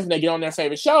super fans when they get on their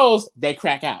favorite shows, they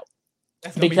crack out.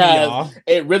 Because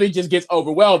it really just gets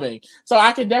overwhelming. So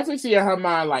I can definitely see in her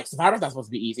mind, like, Survivor's not supposed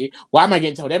to be easy. Why am I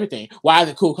getting told everything? Why is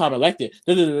it cool, calm, elected?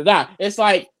 It's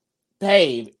like,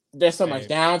 babe, there's so much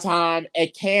downtime.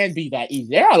 It can be that easy.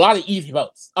 There are a lot of easy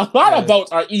votes. A lot of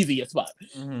votes are easy as fuck.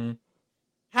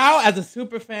 How, as a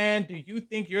super fan, do you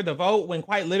think you're the vote when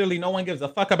quite literally no one gives a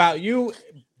fuck about you?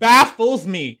 Baffles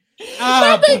me.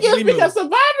 The thing is, because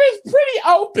Survivor is pretty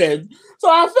open. So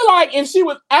I feel like if she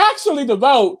was actually the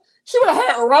vote, she would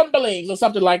have heard rumblings or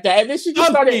something like that, and then she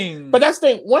just started. But that's the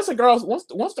thing. Once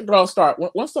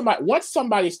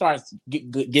somebody starts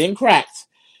getting cracked,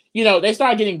 they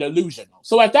start getting delusional.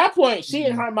 So at that point, she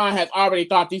in her mind has already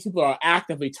thought these people are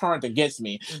actively turned against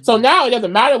me. So now it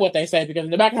doesn't matter what they say, because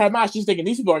in the back of her mind, she's thinking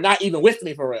these people are not even with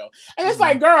me for real. And it's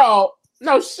like, girl,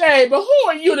 no shade, but who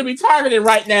are you to be targeted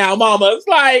right now, mama? It's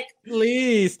like,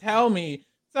 please tell me.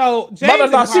 So James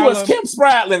mother thought she was Kim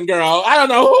Spradlin, girl. I don't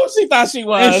know who she thought she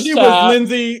was. And she was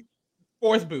Lindsay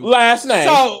fourth booth. Last name.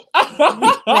 So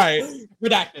right,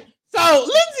 redacted. So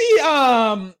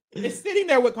Lindsay is sitting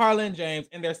there with Carla and James,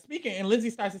 and they're speaking, and Lindsay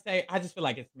starts to say, I just feel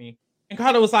like it's me. And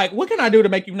Carla was like, what can I do to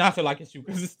make you not feel like it's you?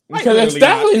 Because it's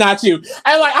definitely not you.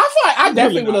 And like, I feel like I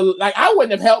definitely would have, like, I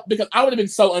wouldn't have helped, because I would have been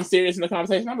so unserious in the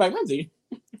conversation. I'm like, Lindsay,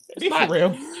 it's not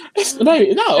real.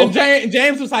 Baby, no. And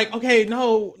James was like, okay,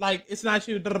 no, like, it's not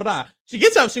you. Da, da, da. She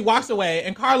gets up, she walks away,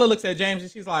 and Carla looks at James,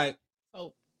 and she's like,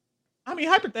 so, I mean,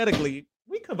 hypothetically,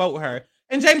 we could vote her.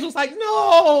 And James was like,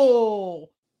 no.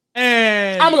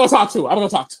 And I'm gonna go talk to her. I'm gonna go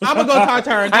talk to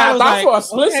her. And I thought for a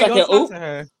split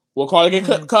second, will Carla get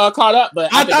caught up? But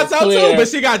I thought so too. But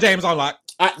she got James on lock.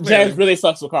 James really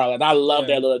fucks with Carla, and I love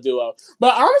their little duo.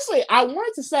 But honestly, I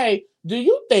wanted to say, do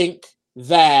you think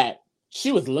that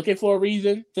she was looking for a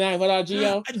reason to not vote out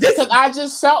Gio? Because I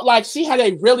just felt like she had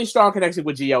a really strong connection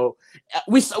with Gio.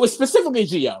 Specifically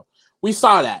Gio. We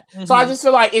saw that. So I just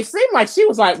feel like it seemed like she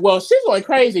was like, well, she's going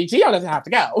crazy. Gio doesn't have to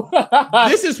go.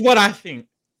 This is what I think.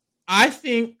 I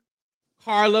think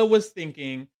Carla was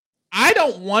thinking, I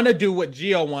don't want to do what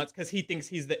Gio wants because he thinks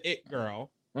he's the it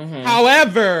girl.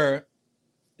 However,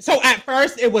 so at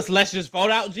first it was, let's just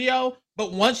vote out Gio.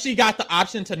 But once she got the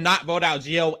option to not vote out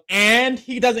Gio and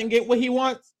he doesn't get what he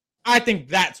wants, I think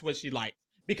that's what she liked.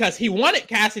 Because he wanted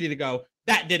Cassidy to go.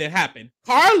 That didn't happen.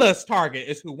 Carla's target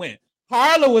is who went.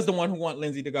 Carla was the one who wanted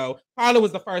Lindsay to go. Carla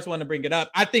was the first one to bring it up.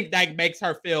 I think that makes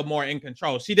her feel more in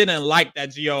control. She didn't like that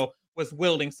Gio was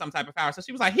wielding some type of power. So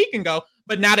she was like, he can go.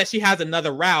 But now that she has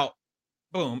another route,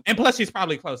 boom. And plus she's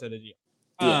probably closer to Gio.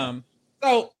 Yeah.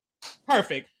 So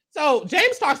perfect. So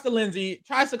James talks to Lindsay,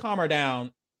 tries to calm her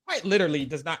down. Quite literally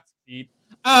does not succeed.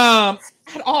 At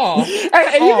all.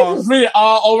 And you can just read it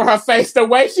all over her face. The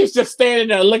way she's just standing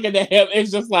there looking at him,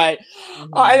 it's just like,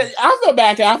 I feel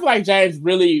bad, because I feel like James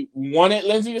really wanted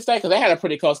Lindsay to stay, because they had a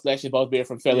pretty close connection, both being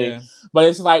from Philly. Yeah. But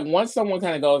it's like, once someone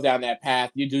kind of goes down that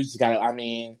path, you do just gotta,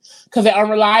 because they're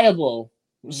unreliable.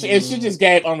 And she just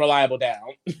gave unreliable down.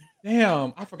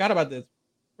 Damn, I forgot about this.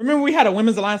 Remember, we had a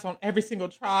women's alliance on every single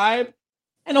tribe,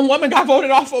 and a woman got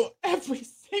voted off of every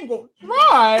single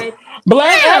tribe.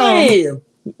 Blame Ellie.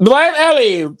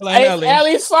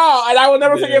 Ellie's fault, and I will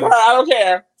never forgive her. I don't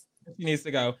care. She needs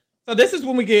to go. So this is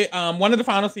when we get one of the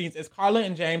final scenes is Carla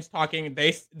and James talking.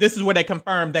 This is where they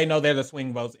confirm they know they're the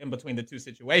swing votes in between the two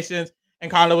situations. And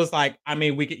Carla was like, I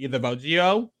mean, we could either vote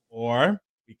Gio or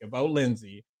we could vote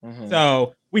Lindsay.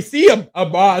 So we see a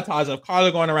montage of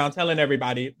Carla going around telling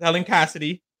everybody, telling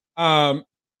Cassidy, and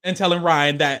telling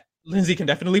Ryan that Lindsay can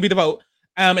definitely be the vote.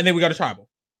 And then we go to tribal.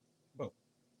 Boom.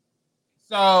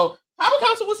 So tribal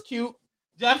council was cute.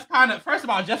 Jeff's first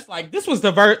of all, Jeff's like, this was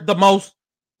the most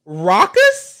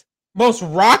raucous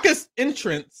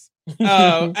entrance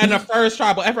and the first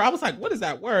tribal ever. I was like, what is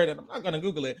that word? And I'm not going to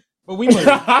Google it, but we moved.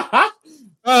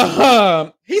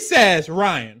 He says,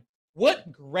 Ryan,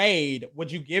 what grade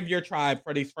would you give your tribe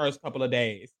for these first couple of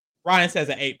days? Ryan says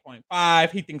an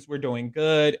 8.5. He thinks we're doing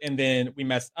good, and then we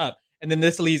messed up. And then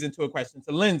this leads into a question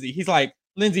to Lindsay. He's like,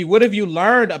 Lindsay, what have you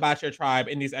learned about your tribe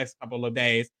in these next couple of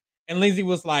days? And Lindsay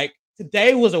was like,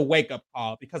 today was a wake-up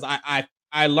call, because I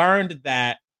learned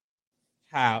that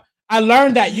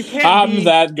you can't I'm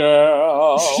that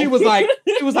girl. She was like,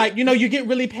 you get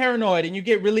really paranoid and you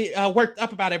get really worked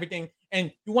up about everything, and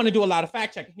you want to do a lot of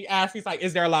fact checking. He's like,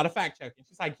 is there a lot of fact checking?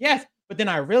 She's like, yes, but then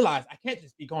I realized I can't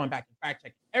just be going back and fact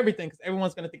checking everything, because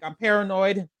everyone's going to think I'm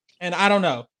paranoid, and I don't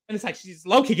know. And it's like, she's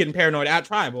low-key getting paranoid at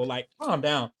tribal. Like, calm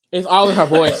down. It's all in her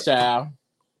voice, child.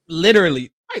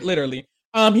 Literally, quite literally.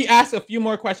 He asked a few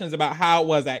more questions about how it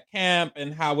was at camp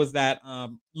and how was that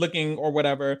looking or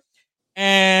whatever.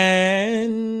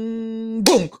 And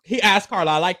boom, he asked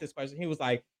Carla, I like this question. He was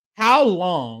like, how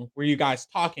long were you guys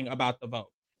talking about the vote?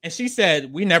 And she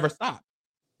said, we never stopped.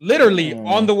 Literally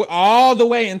all the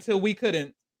way until we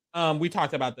couldn't. We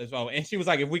talked about this vote. And she was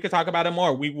like, if we could talk about it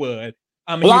more, we would.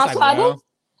 Live tribal?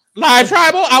 Live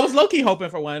tribal? I was low-key hoping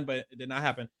for one, but it did not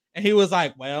happen. And he was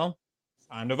like, well, it's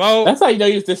time to vote. That's how you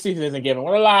know this season isn't given.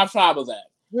 Where the live tribals at?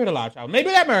 Where the live tribal?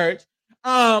 Maybe that merged.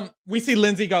 We see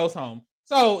Lindsay goes home.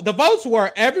 So the votes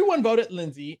were, everyone voted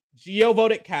Lindsay, Gio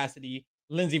voted Cassidy,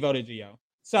 Lindsay voted Gio.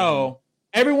 So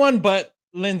everyone but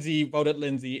Lindsay voted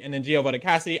Lindsay, and then Gio voted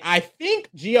Cassidy. I think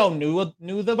Gio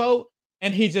knew the vote,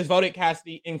 and he just voted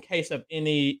Cassidy in case of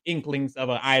any inklings of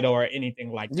an idol or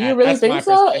anything like that. Do you really think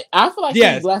so? I feel like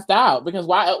he's left out because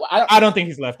why? I don't think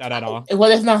he's left out at all.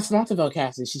 Well, it's not smart to vote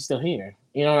Cassidy. She's still here.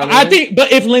 You know what I mean? I think,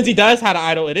 but if Lindsay does have an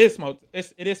idol, it is smart.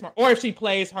 It is smart. Or if she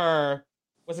plays her,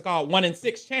 what's it called, 1 in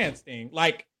 6 chance thing.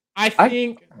 Like, I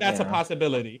think that's a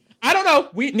possibility. I don't know.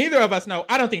 Neither of us know.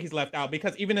 I don't think he's left out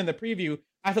because even in the preview,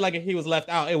 I feel like if he was left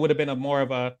out, it would have been more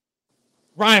of a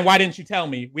Ryan, why didn't you tell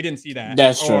me? We didn't see that.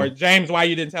 That's true. Or James, why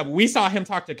you didn't tell me? We saw him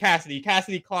talk to Cassidy.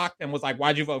 Cassidy clocked and was like,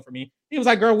 why'd you vote for me? He was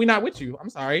like, girl, we not with you. I'm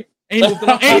sorry. And he moved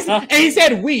along. And he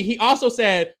said we. He also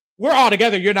said, we're all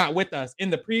together. You're not with us in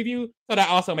the preview. So that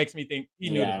also makes me think he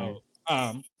knew the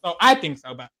vote. So I think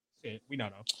so, but shit, we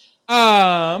don't know.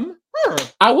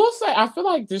 I will say, I feel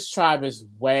like this tribe is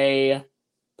way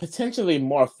potentially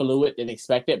more fluid than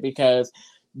expected because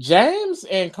James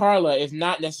and Carla is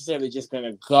not necessarily just going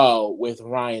to go with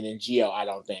Ryan and Gio, I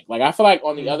don't think. Like, I feel like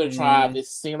on the other tribe, it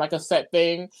seemed like a set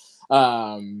thing.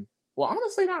 Well,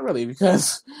 honestly, not really,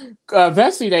 because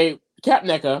Vessi, they kept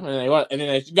NECA, and then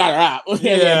they got her out.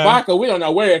 Yeah. And then Baca, we don't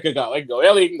know where it could go. It can go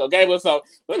Ellie, it can go Gable, so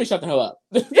let me shut the hell up.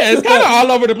 Yeah, it's kind of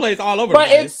all over the place, But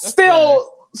it's still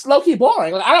low-key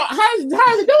boring. Like, how is it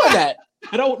doing that?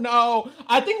 I don't know.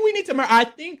 I think we need to. I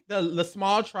think the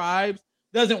small tribes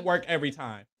doesn't work every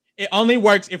time. It only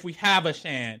works if we have a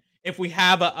Shan. If we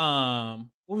have a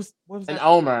what was that? An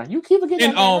Omer. You keep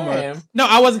forgetting an Omer. Name. No,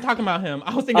 I wasn't talking about him.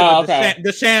 I was thinking about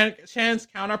the Shan's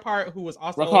counterpart who was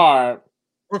also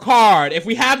Ricard. If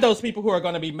we have those people who are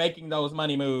going to be making those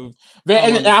money moves,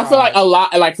 and I feel like a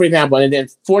lot. Like for example, and then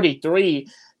 43.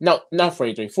 No, not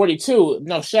 43. 42.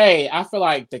 No shade. I feel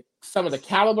like some of the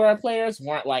caliber players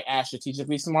weren't like as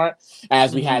strategically smart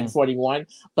as we had in 41,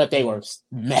 but they were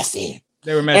messy.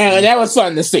 They were messy. And that was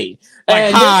fun to see.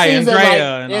 Like Kai and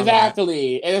Drea.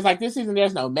 Exactly. And it's like this season,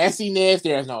 there's no messiness,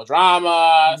 there's no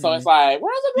drama. So it's like,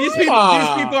 where's the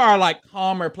drama? These people are like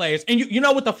calmer players. And you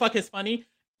know what the fuck is funny?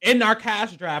 In our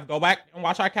cast draft, go back and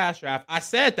watch our cast draft. I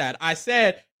said that. I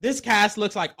said this cast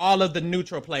looks like all of the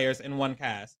neutral players in one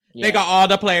cast. Yeah. They got all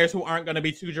the players who aren't going to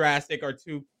be too drastic or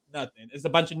too nothing. It's a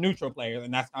bunch of neutral players,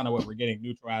 and that's kind of what we're getting,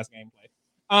 neutral ass gameplay.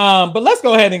 But let's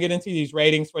go ahead and get into these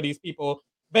ratings for these people.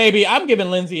 Baby, I'm giving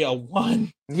Lindsay a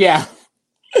 1. Yeah.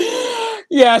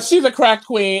 Yeah, she's a crack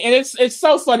queen. And it's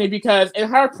so funny because in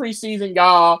her preseason,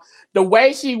 y'all, the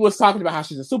way she was talking about how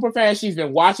she's a super fan, she's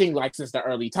been watching like since the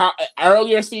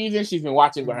earlier season. She's been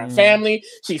watching with her family.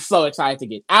 She's so excited to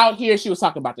get out here. She was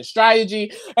talking about the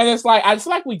strategy. And it's like, I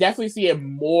feel like we definitely see it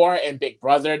more in Big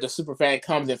Brother. The super fan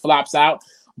comes and flops out.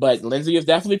 But Lindsay has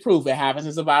definitely proved it happens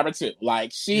in Survivor too.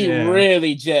 Like, she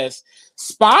really just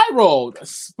spiraled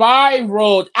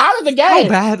out of the game.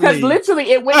 Because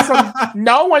literally it went from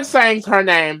no one saying her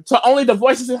name to only the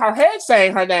voices in her head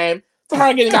saying her name to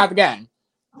her getting out of the game.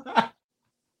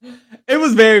 It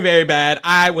was very, very bad.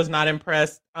 I was not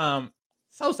impressed.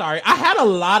 So sorry. I had a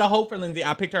lot of hope for Lindsay.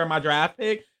 I picked her in my draft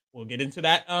pick. We'll get into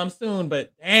that soon.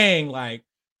 But dang, like,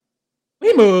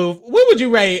 we move. What would you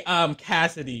rate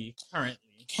Cassidy currently?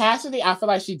 Cassidy, I feel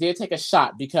like she did take a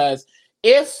shot because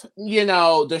if,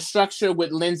 the structure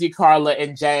with Lindsay, Carla,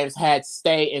 and James had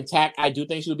stayed intact, I do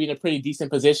think she would be in a pretty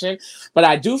decent position. But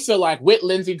I do feel like with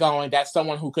Lindsay going, that's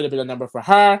someone who could have been a number for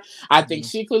her. I think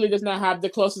she clearly does not have the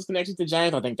closest connection to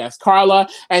James. I think that's Carla.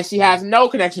 And she has no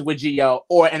connection with Gio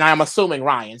and I'm assuming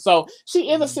Ryan. So she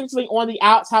is essentially on the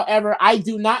outs. However, I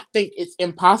do not think it's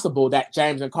impossible that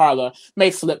James and Carla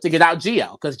may flip to get out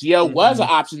Gio because Gio was an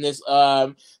option this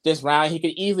round. He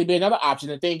could easily be another option.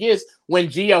 The thing is, when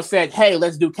Gio said, hey,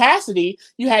 let's do Cassidy,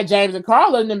 you had James and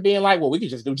Carla and them being like, well, we could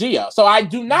just do Gio. So I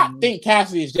do not think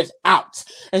Cassidy is just out.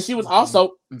 And she was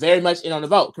also very much in on the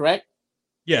vote, correct?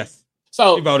 Yes.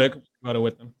 So she voted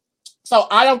with them. So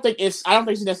I don't think she's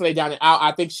necessarily down and out.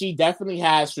 I think she definitely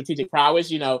has strategic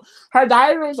prowess. Her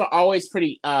diagrams are always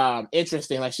pretty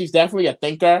interesting. Like, she's definitely a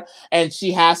thinker and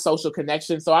she has social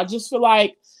connections. So I just feel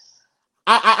like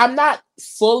I'm not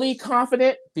fully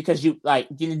confident because you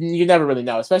never really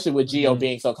know, especially with Gio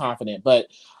being so confident. But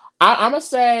I'm gonna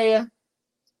say a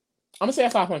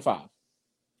 5.5.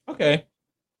 Okay,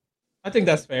 I think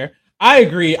that's fair. I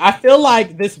agree. I feel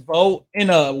like this vote,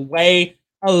 in a way,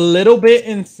 a little bit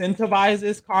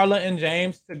incentivizes Carla and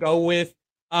James to go with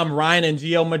Ryan and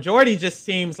Gio. Majority just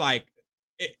seems like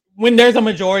when there's a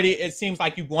majority, it seems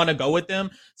like you want to go with them.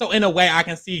 So in a way, I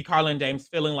can see Carla and James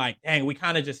feeling like, dang, we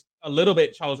kind of just a little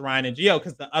bit chose Ryan and Gio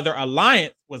because the other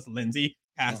alliance was Lindsay,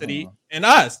 Cassidy, and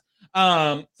us.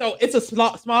 So it's a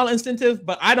small incentive,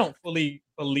 but I don't fully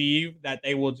believe that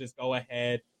they will just go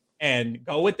ahead and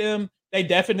go with them. they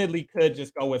definitely could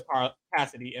just go with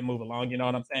Cassidy and move along. You know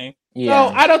what I'm saying? Yeah.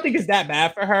 So I don't think it's that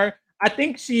bad for her. I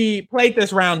think she played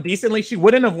this round decently. She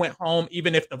wouldn't have went home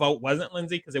even if the vote wasn't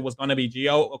Lindsay, because it was going to be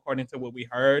Gio, according to what we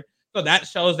heard. So that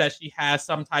shows that she has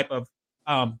some type of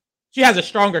she has a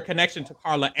stronger connection to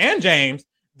Carla and James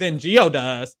than Gio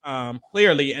does,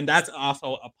 clearly, and that's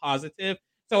also a positive.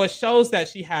 So it shows that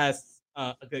she has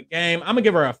a good game. I'm gonna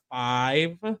give her a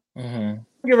 5. Give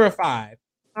her a 5.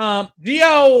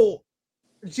 Gio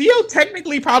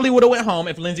technically probably would have went home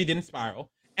if Lindsay didn't spiral,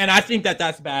 and I think that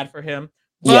that's bad for him.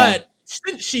 But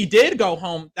since she did go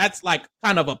home, that's like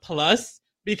kind of a plus,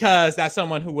 because that's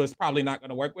someone who was probably not going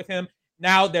to work with him.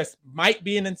 Now there might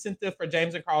be an incentive for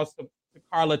James and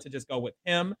Carla to just go with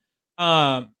him.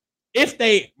 If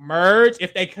they merge,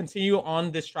 if they continue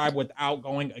on this tribe without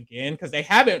going again, because they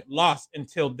haven't lost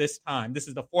until this time. This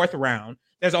is the 4th round.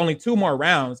 There's only 2 more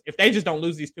rounds. If they just don't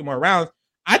lose these 2 more rounds,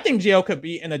 I think Gio could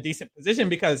be in a decent position,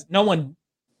 because no one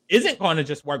isn't going to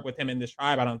just work with him in this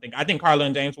tribe, I don't think. I think Carla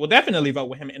and James will definitely vote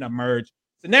with him in a merge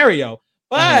scenario.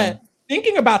 But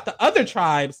thinking about the other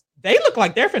tribes, they look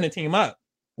like they're finna team up.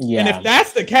 Yeah. And if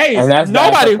that's the case,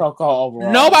 nobody in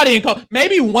Coco,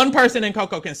 maybe one person in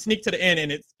Coco can sneak to the end,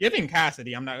 and it's giving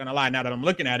Cassidy. I'm not gonna lie, now that I'm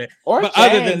looking at it. Or but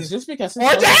James, other than just because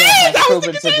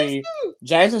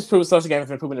James has proved social game has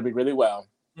been proven to be really well.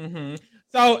 Mm-hmm.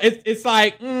 So it's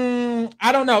like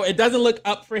I don't know. It doesn't look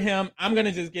up for him. I'm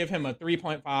gonna just give him a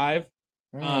 3.5.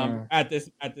 At this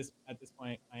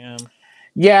point, I am.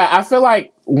 Yeah, I feel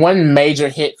like one major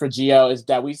hit for Gio is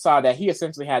that we saw that he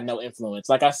essentially had no influence.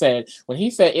 Like I said, when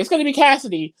he said it's going to be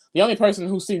Cassidy, the only person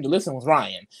who seemed to listen was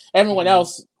Ryan. Everyone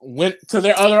else went to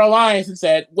their other alliance and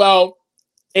said, well,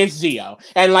 it's Gio.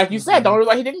 And like you said, the only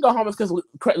reason he didn't go home is because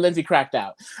Lindsay cracked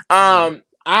out. I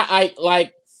feel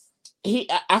like,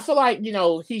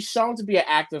 he's shown to be an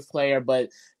active player, but,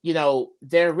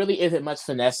 there really isn't much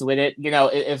finesse with it.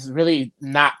 It's really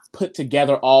not put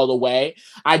together all the way.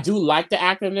 I do like the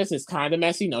activeness. It's kind of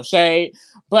messy, no shade.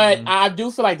 But I do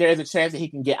feel like there is a chance that he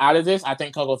can get out of this. I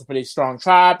think Coco's a pretty strong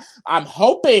tribe. I'm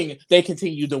hoping they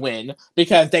continue to win,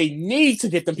 because they need to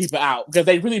get them people out, because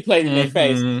they really played in their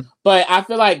face. But I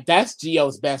feel like that's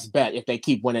Gio's best bet if they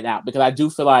keep winning out, because I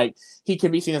do feel like he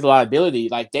can be seen as a liability.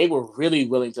 Like, they were really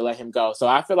willing to let him go. So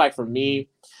I feel like for me,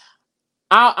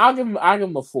 I'll give him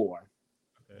a 4.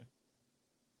 Okay.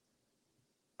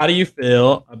 How do you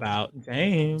feel about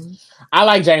James? I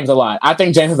like James a lot. I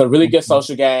think James has a really good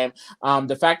social game.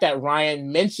 The fact that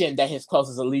Ryan mentioned that his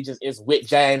closest allegiance is with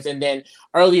James, and then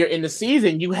earlier in the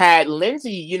season, you had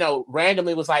Lindsay,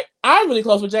 randomly was like, I'm really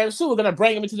close with James too. We're going to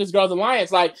bring him into this girls'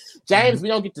 alliance. Like, James, we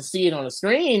don't get to see it on the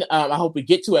screen. I hope we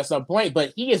get to at some point,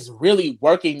 but he is really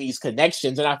working these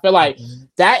connections. And I feel like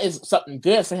that is something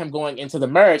good for him going into the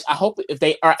merge. I hope if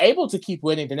they are able to keep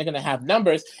winning, then they're going to have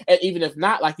numbers. And even if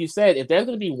not, like you said, if there's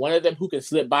going to be one of them who can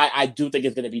slip by, I do think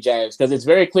it's going to be James, because it's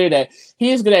very clear that he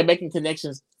is good at making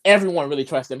connections. Everyone really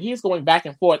trusts him. He's going back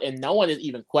and forth, and no one is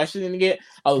even questioning it.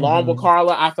 Along with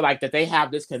Carla, I feel like that they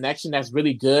have this connection that's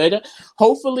really good.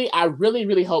 Hopefully, I really,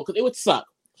 really hope, because it would suck,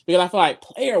 because I feel like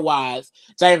player-wise,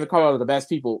 James and Carla are the best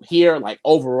people here, like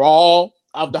overall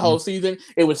of the whole season.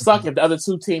 It would suck if the other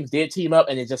 2 teams did team up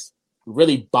and it just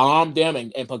really bombed them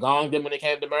and pagonged them when it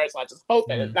came to merge. So I just hope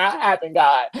that it's not happen,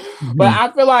 God. But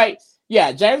I feel like,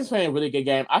 yeah, James is playing a really good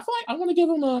game. I feel like I want to give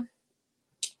him a...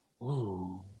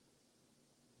 Ooh.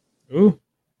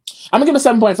 I'm going to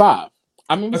give him a 7.5.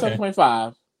 I'm going to give him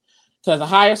 7.5. Because a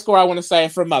higher score, I want to say,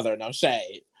 for Mother. No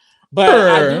shade. But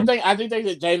I do think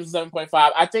that James is 7.5.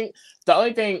 I think the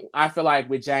only thing I feel like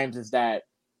with James is that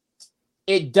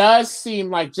it does seem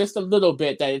like just a little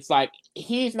bit that it's like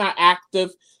he's not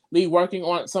actively working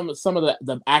on some of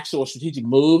the actual strategic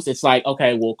moves. It's like,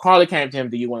 okay, well, Carly came to him,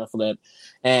 do you want to flip?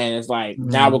 And it's like,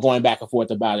 now we're going back and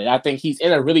forth about it. I think he's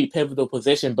in a really pivotal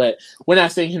position, but we're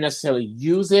not seeing him necessarily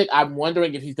use it. I'm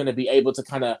wondering if he's going to be able to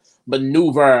kind of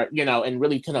maneuver, and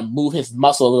really kind of move his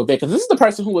muscle a little bit. Because this is the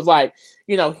person who was like,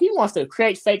 he wants to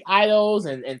create fake idols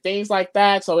and things like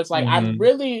that. So it's like, I'm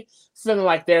really feeling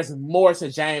like there's more to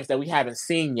James that we haven't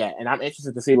seen yet. And I'm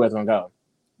interested to see where it's going to go.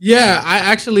 Yeah, I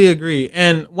actually agree.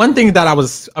 And one thing that I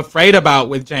was afraid about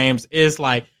with James is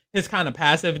like his kind of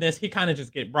passiveness. He kind of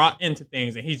just get brought into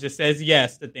things and he just says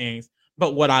yes to things.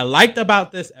 But what I liked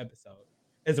about this episode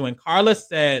is when Carla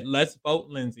said, let's vote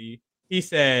Lindsay, he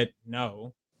said,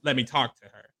 no, let me talk to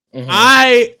her.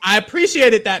 I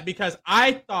appreciated that, because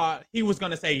I thought he was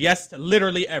going to say yes to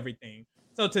literally everything.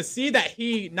 So to see that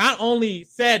he not only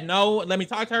said, no, let me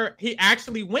talk to her, he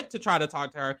actually went to try to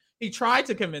talk to her. He tried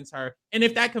to convince her. And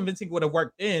if that convincing would have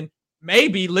worked in,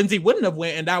 maybe Lindsay wouldn't have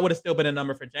went and that would have still been a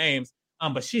number for James.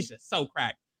 But she's just so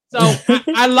cracked. So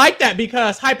I like that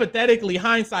because hypothetically,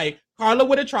 hindsight, Carla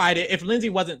would have tried it if Lindsay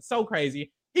wasn't so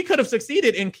crazy. He could have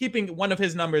succeeded in keeping one of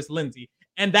his numbers, Lindsay.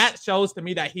 And that shows to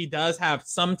me that he does have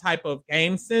some type of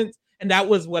game sense. And that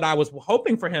was what I was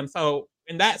hoping for him. So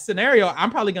in that scenario, I'm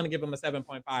probably going to give him a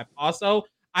 7.5. Also,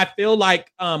 I feel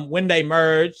like when they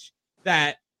merge,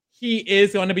 that he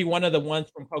is going to be one of the ones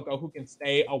from Coco who can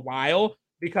stay a while.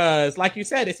 Because like you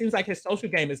said, it seems like his social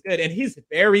game is good. And he's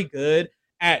very good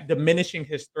at diminishing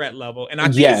his threat level. And I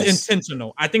think it's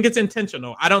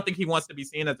intentional. I don't think he wants to be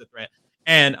seen as a threat.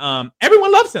 And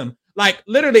everyone loves him. Like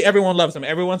literally everyone loves him.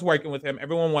 Everyone's working with him.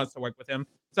 Everyone wants to work with him.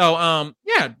 So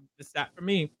yeah, it's that for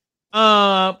me.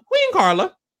 Queen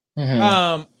Carla.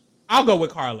 Mm-hmm. I'll go with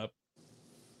Carla.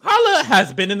 Carla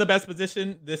has been in the best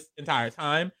position this entire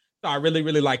time. So I really,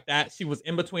 really like that. She was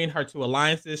in between her two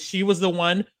alliances. She was the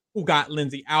one who got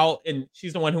Lindsay out, and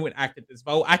she's the one who enacted this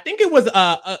vote. I think it was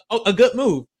a good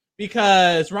move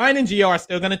because Ryan and Gio are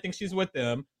still going to think she's with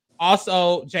them.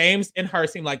 Also, James and her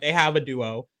seem like they have a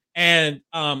duo. And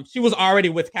she was already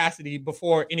with Cassidy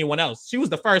before anyone else. She was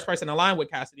the first person aligned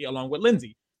with Cassidy along with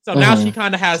Lindsay. So now she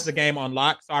kind of has the game on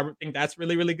lock. So I think that's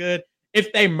really, really good.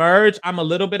 If they merge, I'm a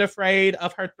little bit afraid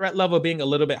of her threat level being a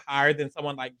little bit higher than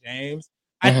someone like James.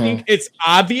 I think it's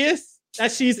obvious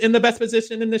that she's in the best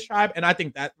position in this tribe. And I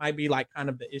think that might be like kind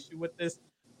of the issue with this.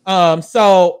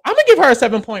 So I'm going to give her a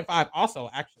 7.5 also,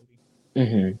 actually.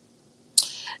 Mm-hmm.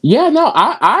 Yeah, no,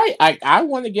 I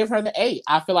want to give her the 8.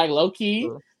 I feel like low-key,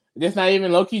 this not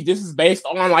even low-key, this is based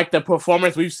on like the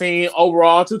performance we've seen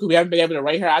overall too, because we haven't been able to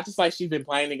rate her. I just like she's been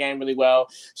playing the game really well.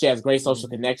 She has great social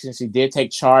connections. She did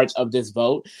take charge of this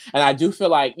vote. And I do feel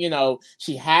like,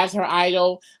 she has her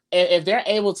idol. And if they're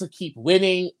able to keep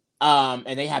winning,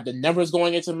 and they have the numbers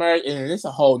going into merge, and it's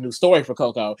a whole new story for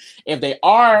Coco. If they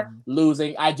are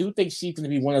losing, I do think she's going to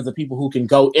be one of the people who can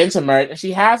go into merge, and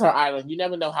she has her island. You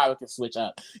never know how it can switch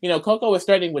up. Coco is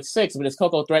threatening with 6, but is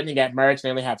Coco threatening at merge? They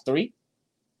only have 3.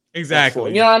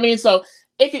 Exactly. You know what I mean? So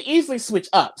it can easily switch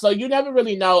up. So you never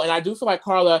really know. And I do feel like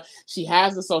Carla, she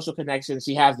has the social connection.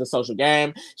 She has the social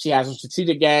game. She has a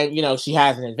strategic game. She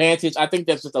has an advantage. I think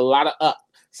there's just a lot of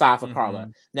upside for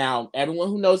Carla. Now, everyone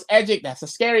who knows Edgic, that's a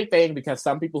scary thing because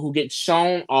some people who get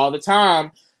shown all the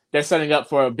time, they're setting up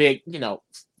for a big,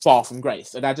 fall from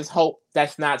grace. And I just hope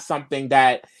that's not something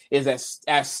that is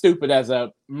as stupid as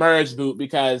a merge boot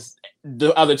because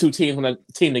the other two teams want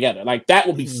to team together. Like, that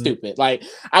would be stupid. Like,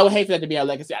 I would hate for that to be our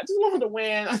legacy. I just want her to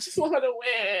win.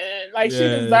 Like, she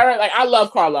deserves it. Like, I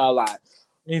love Carla a lot.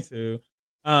 Me too.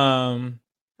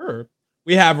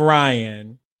 We have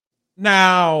Ryan.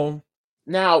 Now,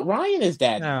 Ryan is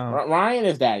daddy. Ryan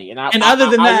is daddy. And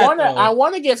I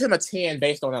want to give him a 10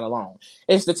 based on that alone.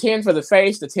 It's the 10 for the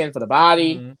face, the 10 for the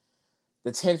body,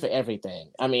 the 10 for everything.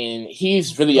 I mean,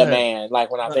 he's really a man. Like,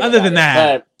 when I think other than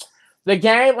that. But the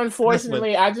game,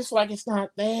 unfortunately, I just like it's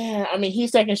not there. I mean, he's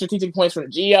taking strategic points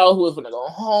from Gio, who is going to go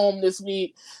home this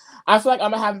week. I feel like I'm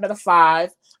going to have him at a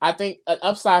 5. I think an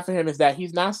upside for him is that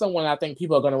he's not someone I think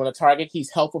people are going to want to target.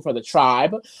 He's helpful for the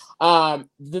tribe.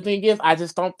 The thing is, I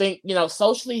just don't think,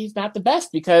 socially he's not the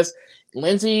best because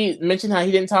Lindsay mentioned how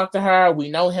he didn't talk to her. We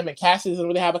know him and Cassie doesn't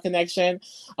really have a connection.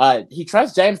 He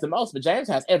trusts James the most, but James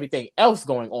has everything else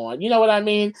going on. You know what I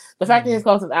mean? The fact that his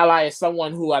closest ally is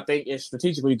someone who I think is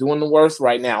strategically doing the worst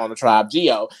right now on the tribe,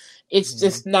 Gio, it's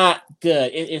just not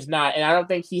good. It is not. And I don't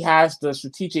think he has the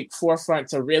strategic forefront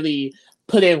to really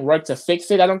put in work to fix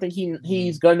it. I don't think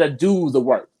he's gonna do the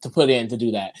work to put in to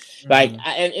do that. Like,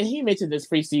 and he mentioned this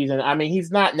preseason. I mean,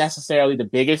 he's not necessarily the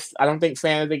biggest, I don't think,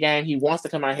 fan of the game. He wants to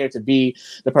come out here to be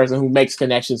the person who makes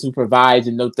connections, who provides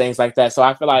and know things like that. So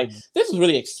I feel like this is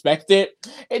really expected.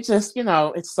 It just,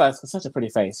 it's such a pretty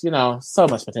face, so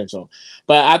much potential.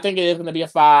 But I think it is gonna be a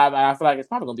 5, and I feel like it's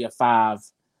probably gonna be a 5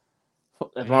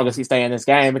 as long as he stay in this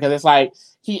game, because it's like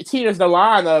he teeters the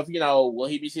line of, will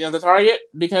he be seen as a target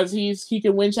because he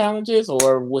can win challenges,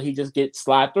 or will he just get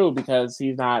slide through because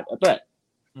he's not a threat?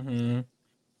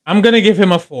 I'm gonna give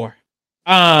him a 4.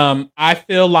 I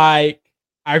feel like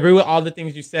I agree with all the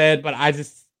things you said, but I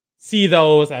just see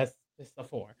those as just a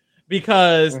 4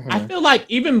 because I feel like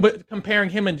even comparing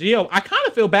him and Gio, I kind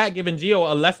of feel bad giving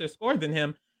Gio a lesser score than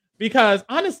him because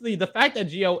honestly, the fact that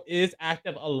Gio is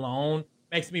active alone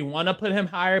makes me want to put him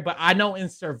higher, but I know in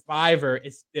Survivor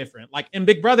it's different. Like in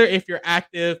Big Brother, if you're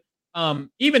active,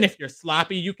 even if you're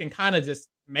sloppy, you can kind of just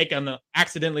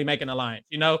accidentally make an alliance.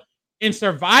 In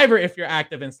Survivor, if you're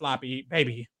active and sloppy,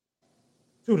 baby,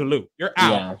 toodaloo, you're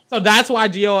out. Yeah. So that's why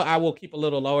Gio I will keep a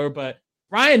little lower. But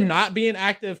Ryan not being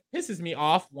active pisses me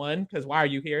off. 1, because why are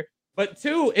you here? But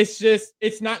 2,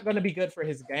 it's not going to be good for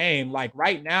his game. Like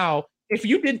right now, if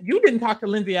you didn't talk to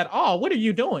Lindsay at all, what are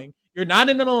you doing? You're not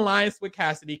in an alliance with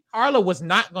Cassidy. Carla was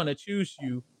not going to choose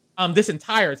you this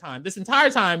entire time. This entire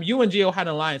time, you and Gio had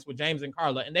an alliance with James and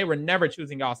Carla, and they were never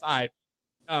choosing y'all side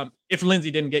if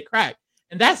Lindsay didn't get cracked.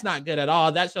 And that's not good at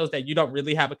all. That shows that you don't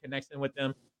really have a connection with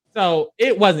them. So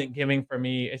it wasn't giving for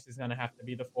me. It's just going to have to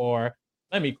be the 4.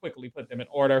 Let me quickly put them in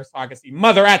order so I can see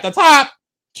Mother at the top.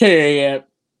 Period.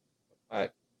 Oh,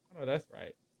 that's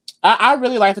right. I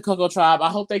really like the Coco Tribe. I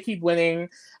hope they keep winning.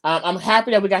 I'm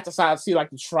happy that we got to see like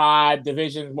the tribe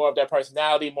divisions, more of their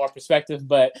personality, more perspective,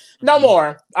 but no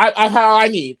more. I've had all I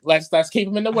need. Let's keep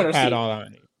them in the winner's seat. Had all I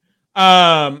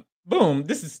need. Boom.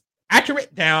 This is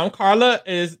accurate down. Carla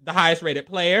is the highest rated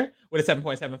player with a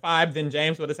 7.75. Then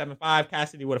James with a 7.5.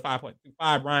 Cassidy with a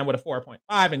 5.25. Ryan with a 4.5.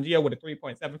 And Gio with a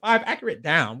 3.75. Accurate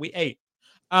down. We 8.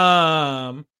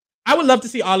 I would love to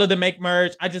see all of them make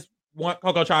merge. I just want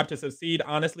Coco Tribe to succeed,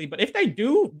 honestly. But if they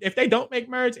don't make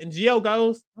merge and Gio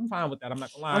goes, I'm fine with that. I'm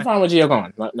not gonna lie. I'm fine with Gio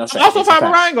going. No, I'm also fine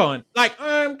with Ryan going. Like,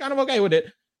 I'm kind of okay with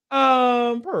it.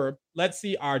 Let's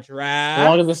see our draft. As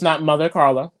long as it's not Mother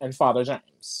Carla and Father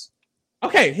James.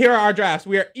 Okay, here are our drafts.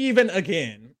 We are even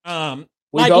again. Lee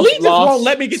just won't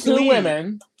let me get the lead.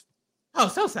 Women. Oh,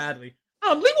 so sadly.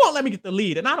 Lee won't let me get the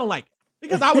lead, and I don't like it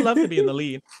because I would love to be in the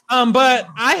lead. But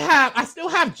I still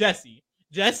have Jesse.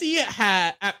 Jesse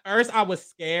had, at first I was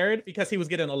scared because he was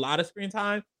getting a lot of screen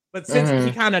time, but since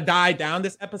he kind of died down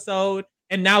this episode,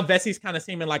 and now Vessie's kind of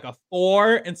seeming like a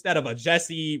 4 instead of a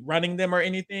Jesse running them or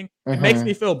anything, it makes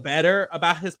me feel better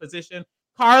about his position.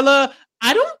 Carla,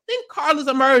 I don't think Carla's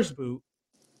a merge boot,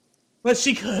 but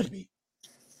she could be.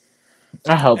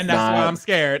 I hope not. And that's why I'm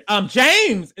scared.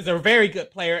 James is a very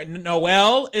good player, and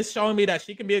Noelle is showing me that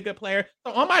she can be a good player.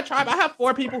 So on my tribe, I have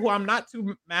 4 people who I'm not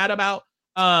too mad about.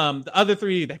 The other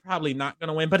 3, they're probably not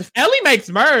gonna win. But if Ellie makes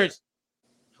merge,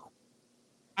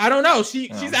 I don't know.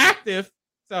 She's active,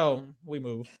 so we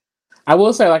move. I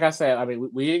will say, like I said, I mean,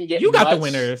 we didn't get. You got the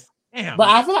winners. Damn. But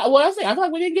I feel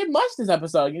like we didn't get much this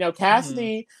episode. You know,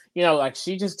 Cassidy, like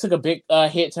she just took a big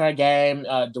hit to her game.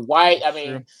 Dwight, I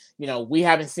mean, we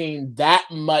haven't seen that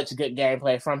much good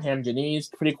gameplay from him. Janine's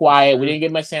pretty quiet. We didn't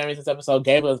get much Sammy this episode.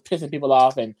 Gabe was pissing people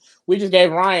off, and we just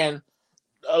gave Ryan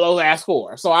a low ass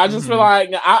score. So I just feel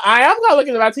like I am gonna look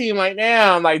at my team like,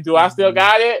 damn, like, do I still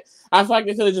got it? I feel like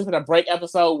this has just been a break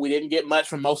episode. We didn't get much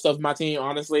from most of my team,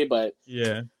 honestly, but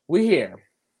yeah, we here.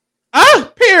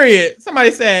 Period. Somebody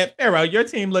said, Pharaoh, your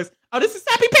team looks. Oh, this is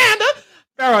Sappy Panda.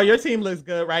 Pharaoh, your team looks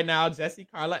good right now. Jesse,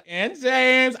 Carla, and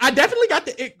James. I definitely got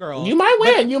the it girl. You might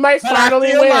win. You might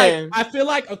finally win. I feel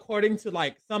like according to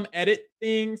like some edit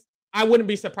things, I wouldn't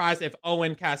be surprised if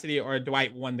Owen, Cassidy, or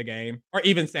Dwight won the game, or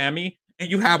even Sammy. And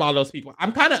you have all those people.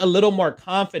 I'm kind of a little more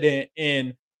confident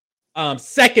in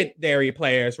secondary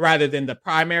players rather than the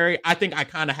primary. I think I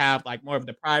kind of have like more of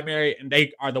the primary, and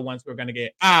they are the ones who are going to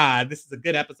get, this is a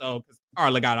good episode because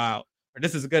Carla got out, or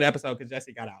this is a good episode because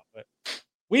Jesse got out. But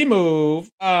we move.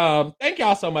 Thank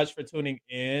y'all so much for tuning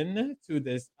in to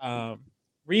this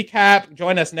recap.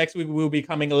 Join us next week. We will be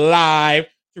coming live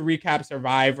to recap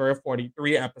Survivor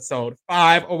 43 episode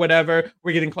 5 or whatever.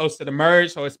 We're getting close to the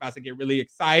merge, so it's about to get really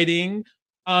exciting.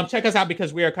 Check us out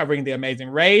because we are covering The Amazing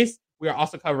Race. We are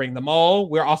also covering The Mole.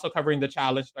 We're also covering the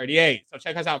Challenge 38. So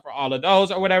check us out for all of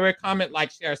those or whatever. Comment,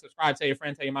 like, share, subscribe, tell your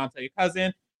friend, tell your mom, tell your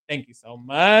cousin. Thank you so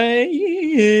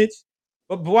much.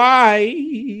 Bye-bye.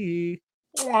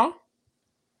 Mwah.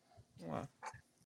 Mwah.